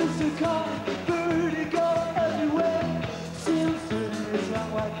smile of Mr. Car, vertigo everywhere. Still sitting is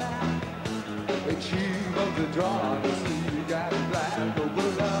young white man. Achieve of the draw, the sea got black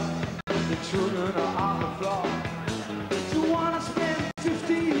over up. The children are on the floor. You wanna spend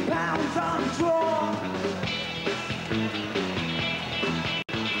 15 pounds on the draw.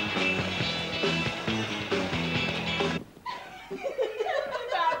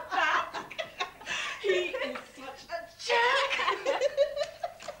 He is such a jerk.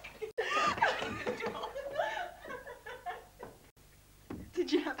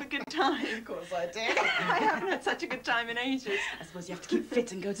 Did you have a good time? Of course I did. I haven't had such a good time in ages. I suppose you have to keep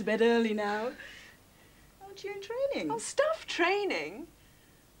fit and go to bed early now. Aren't you in training? Oh, stuff training.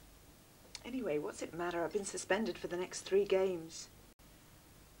 Anyway, what's it matter? I've been suspended for the next 3 games.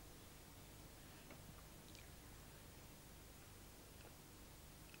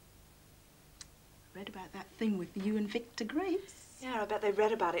 Read about that thing with you and Victor Grace. Yeah, I bet they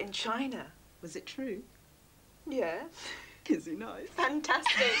read about it in China. Was it true? Yeah. Is he nice?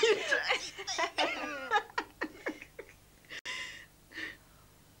 Fantastic.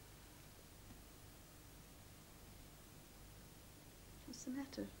 What's the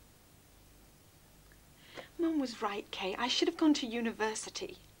matter? Mum was right, Kate. I should have gone to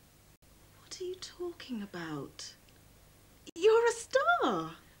university. What are you talking about? You're a star.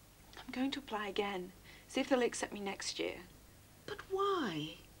 I'm going to apply again. See if they'll accept me next year. But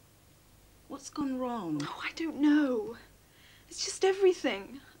why? What's gone wrong? Oh, I don't know. It's just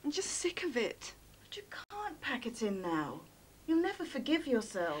everything. I'm just sick of it. But you can't pack it in now. You'll never forgive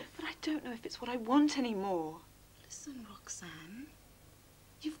yourself. But I don't know if it's what I want anymore. Listen, Roxanne.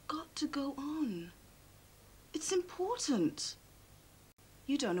 You've got to go on. It's important.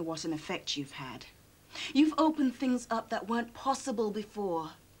 You don't know what an effect you've had. You've opened things up that weren't possible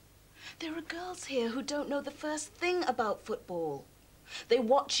before. There are girls here who don't know the first thing about football. They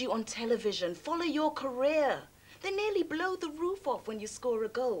watch you on television, follow your career. They nearly blow the roof off when you score a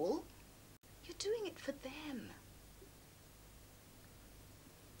goal. You're doing it for them.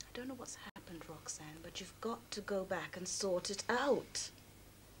 I don't know what's happened, Roxanne, but you've got to go back and sort it out.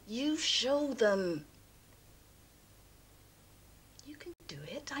 You show them. You can do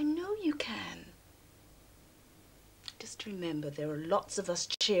it. I know you can. Just remember, there are lots of us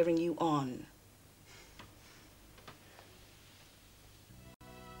cheering you on.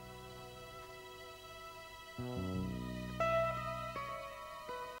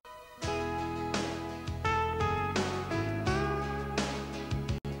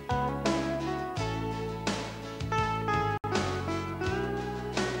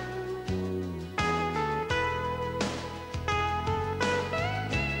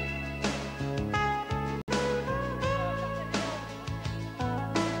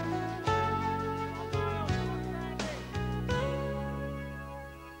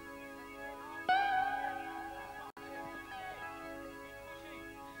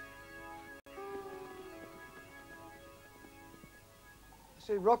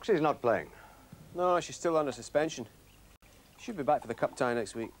 See, Roxy's not playing. No, she's still under suspension. She'll be back for the cup tie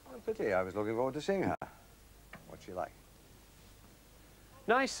next week. Oh, pity. I was looking forward to seeing her. What's she like?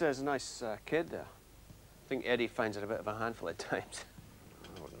 Nice, there's a nice kid there. I think Eddie finds her a bit of a handful at times.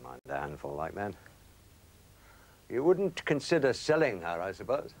 I wouldn't mind a handful like that. You wouldn't consider selling her, I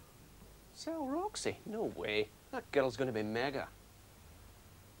suppose? Sell Roxy? No way. That girl's going to be mega.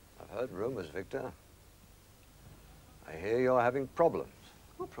 I've heard rumours, Victor. I hear you're having problems.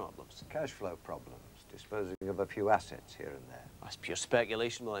 What problems? Cash flow problems, disposing of a few assets here and there. That's pure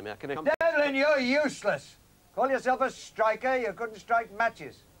speculation, William. I can... Devlin, you're useless. Call yourself a striker, you couldn't strike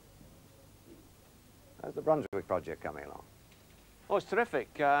matches. How's the Brunswick project coming along? Oh, it's terrific.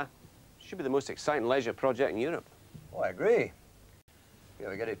 Should be the most exciting leisure project in Europe. Oh, I agree. If you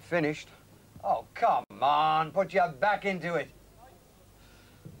ever get it finished. Oh, come on, put your back into it.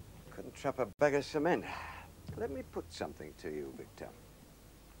 Couldn't trap a bag of cement. Let me put something to you, Victor.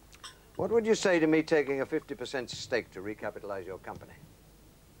 What would you say to me taking a 50% stake to recapitalize your company?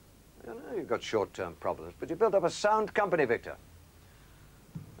 I know you've got short-term problems, but you built up a sound company, Victor.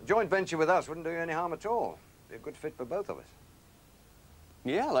 A joint venture with us wouldn't do you any harm at all. Be a good fit for both of us.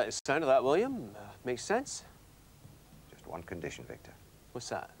 Yeah, I like the sound of that, William. Makes sense. Just one condition, Victor. What's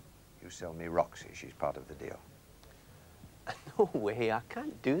that? You sell me Roxy. She's part of the deal. No way, I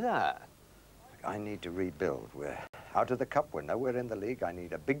can't do that. I need to rebuild. We're out of the cup. We're nowhere in the league. I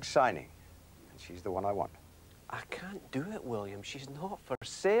need a big signing. And she's the one I want. I can't do it, William. She's not for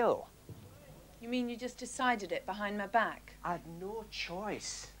sale. You mean you just decided it behind my back? I had no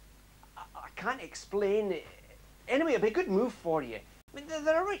choice. I can't explain it. Anyway, it'd be a good move for you. I mean,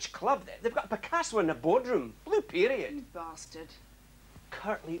 they're a rich club. They've got Picasso in the boardroom. Blue period. You bastard.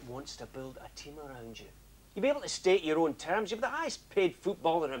 Kirtley wants to build a team around you. You'll be able to state your own terms. You'll be the highest paid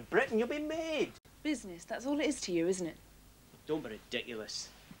footballer in Britain. You'll be made. Business, that's all it is to you, isn't it? Don't be ridiculous.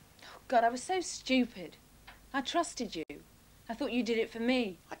 Oh, God, I was so stupid. I trusted you. I thought you did it for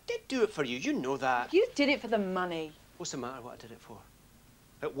me. I did do it for you. You know that. You did it for the money. What's the matter what I did it for?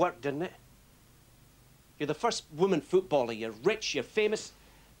 It worked, didn't it? You're the first woman footballer. You're rich, you're famous.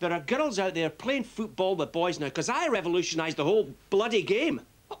 There are girls out there playing football with boys now because I revolutionised the whole bloody game.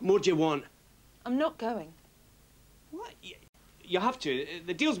 What more do you want? I'm not going. What? You have to.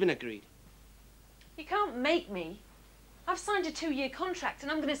 The deal's been agreed. You can't make me. I've signed a 2-year contract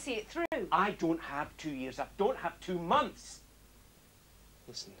and I'm going to see it through. I don't have 2 years. I don't have 2 months.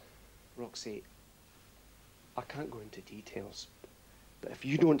 Listen, Roxy, I can't go into details, but if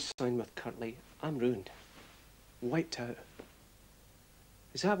you don't sign with Kirtley, I'm ruined. Wiped out.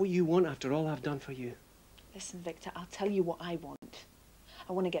 Is that what you want after all I've done for you? Listen, Victor, I'll tell you what I want.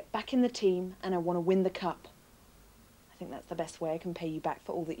 I want to get back in the team and I want to win the cup. I think that's the best way I can pay you back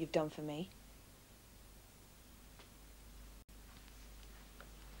for all that you've done for me.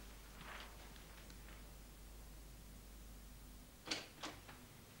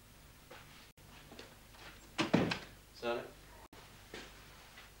 Sonny?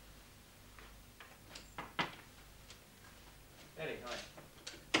 Eddie, hi.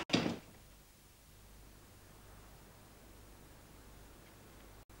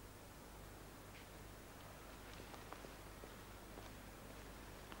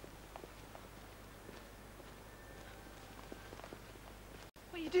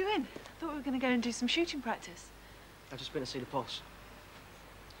 What are you doing? I thought we were going to go and do some shooting practice. I've just been to see the boss.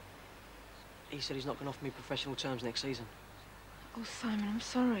 He said he's not going to offer me professional terms next season. Oh, Simon, I'm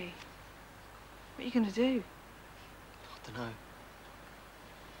sorry. What are you going to do? I don't know.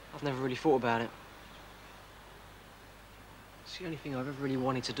 I've never really thought about it. It's the only thing I've ever really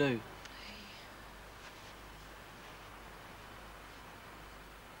wanted to do.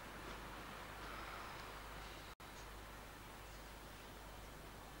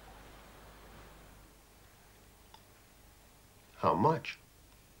 How much?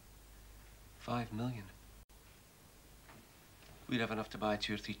 5 million. We'd have enough to buy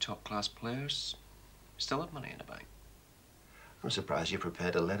 2 or 3 top-class players. Still have money in the bank. I'm surprised you're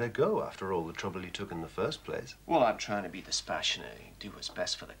prepared to let her go after all the trouble you took in the first place. Well, I'm trying to be dispassionate and do what's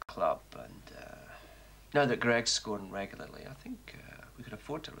best for the club. And now that Greg's scoring regularly, I think we could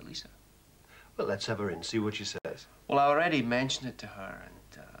afford to release her. Well, let's have her in, see what she says. Well, I already mentioned it to her,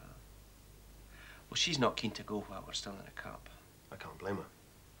 and well, she's not keen to go while we're still in the cup. I can't blame her.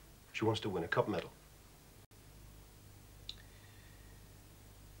 She wants to win a cup medal.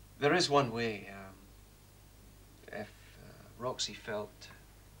 There is one way. If Roxy felt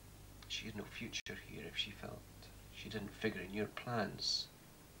she had no future here, if she felt she didn't figure in your plans,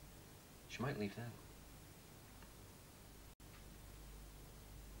 she might leave then.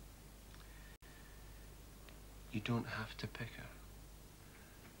 You don't have to pick her.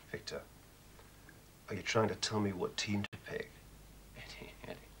 Victor. Are you trying to tell me what team to pick? Eddie.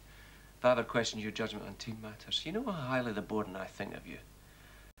 If I ever questioned your judgment on team matters, you know how highly the board and I think of you.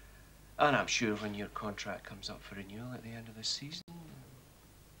 And I'm sure when your contract comes up for renewal at the end of the season,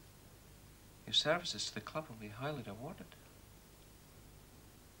 your services to the club will be highly rewarded.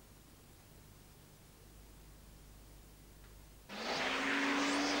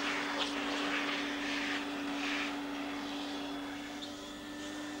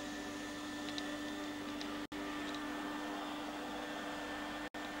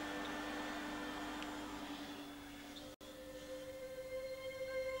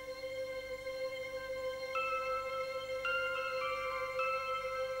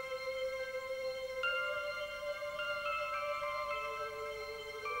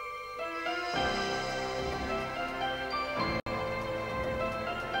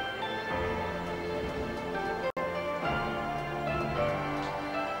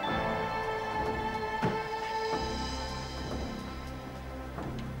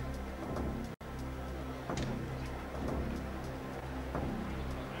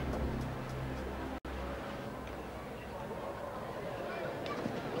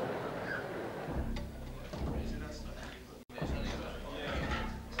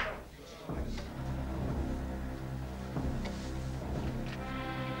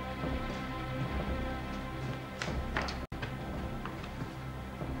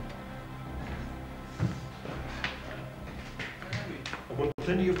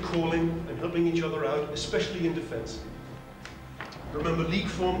 Plenty of calling and helping each other out, especially in defence. Remember, league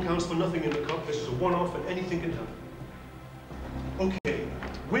form counts for nothing in the cup. This is a one-off and anything can happen. Okay,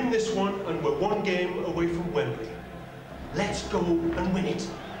 win this one and we're one game away from Wembley. Let's go and win it.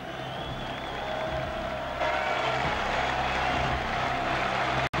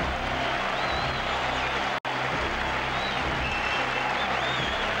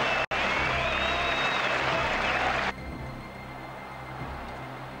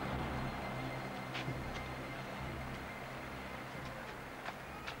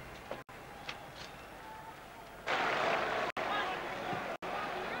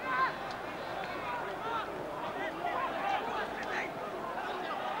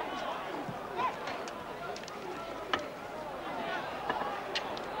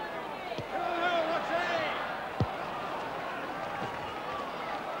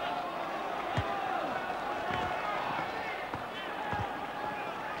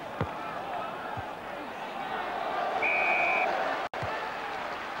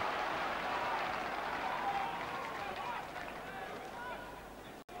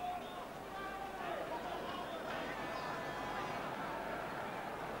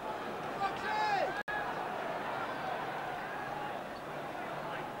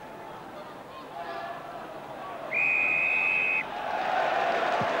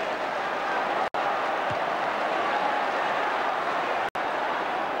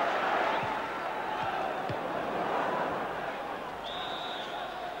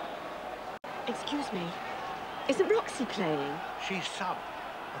 Excuse me, isn't Roxy playing? She's sub.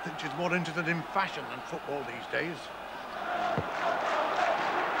 I think she's more interested in fashion than football these days.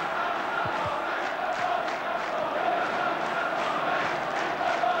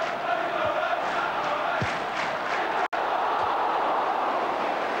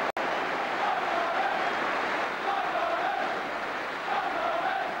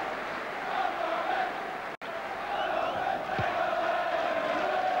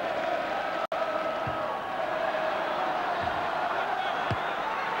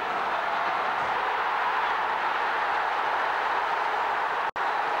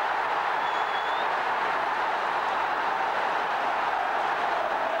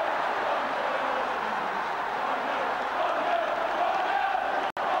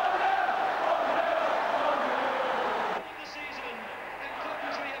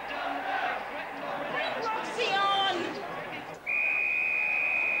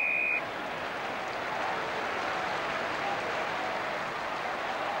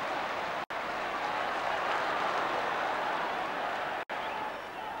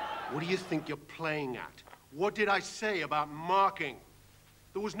 What do you think you're playing at? What did I say about marking?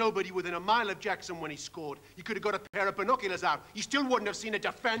 There was nobody within a mile of Jackson when he scored. You could have got a pair of binoculars out. You still wouldn't have seen a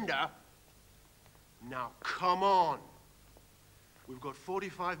defender. Now, come on. We've got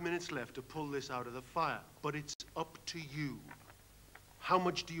 45 minutes left to pull this out of the fire, but it's up to you. How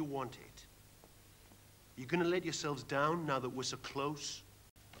much do you want it? You gonna let yourselves down now that we're so close?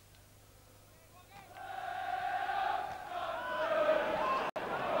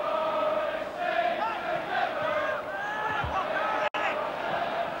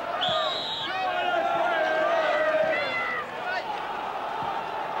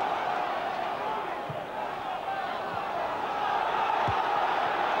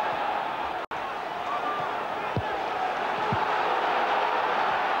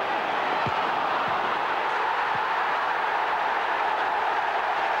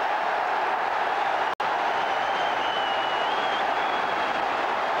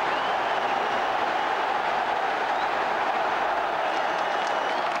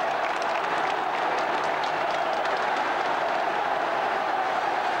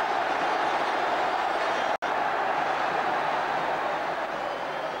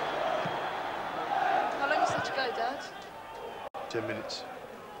 10 minutes.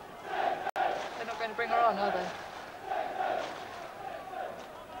 They're not going to bring her on, are they?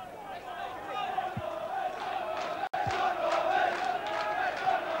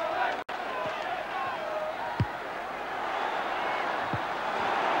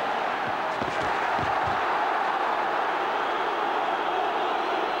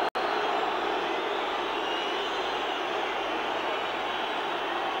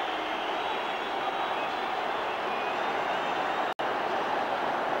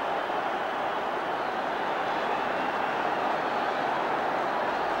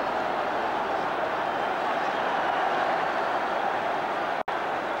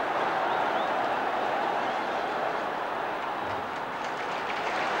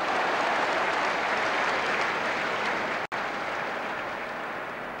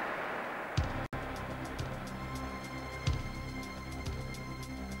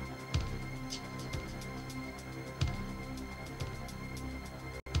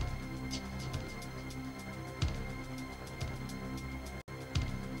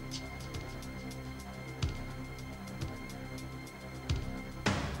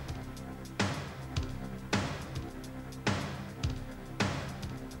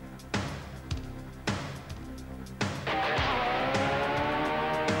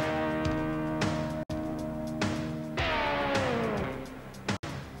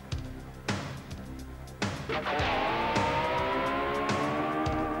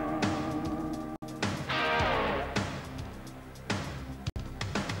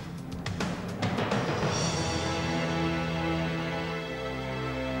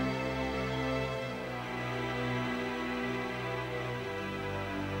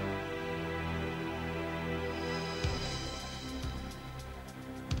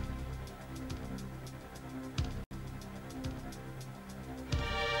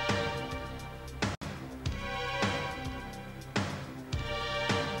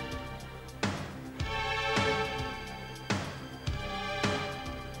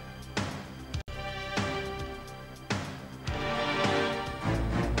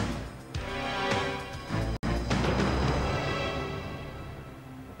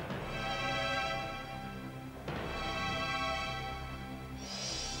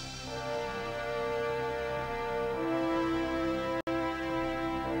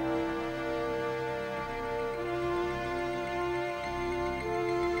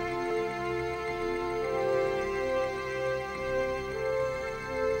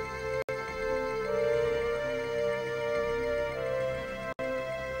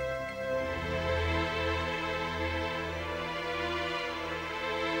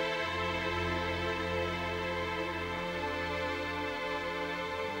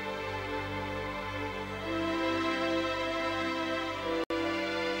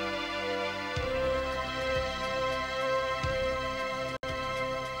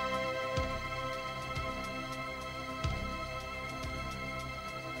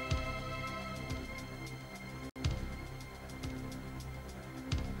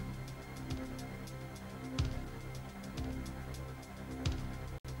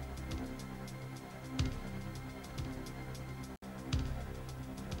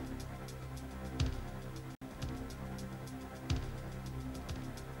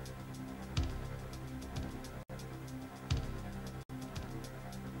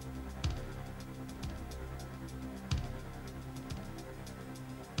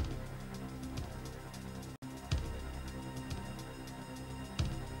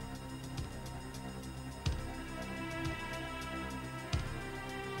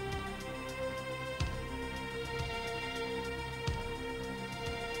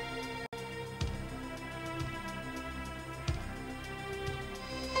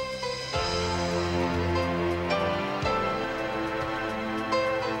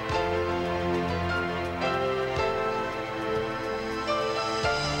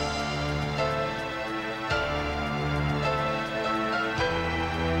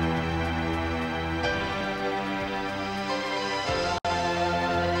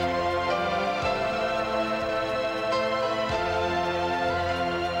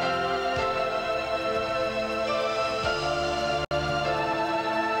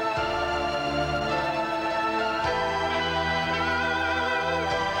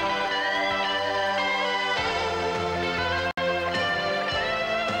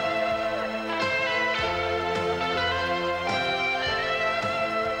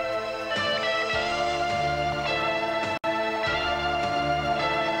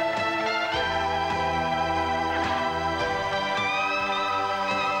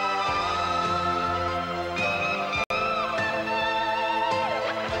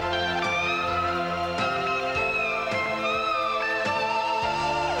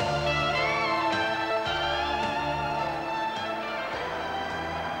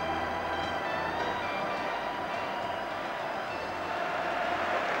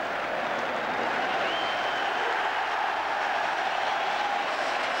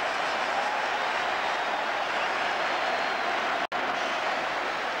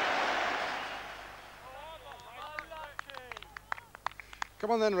 Come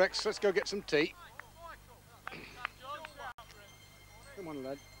on then, Rex, let's go get some tea. Come on,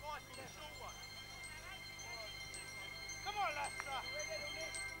 lad.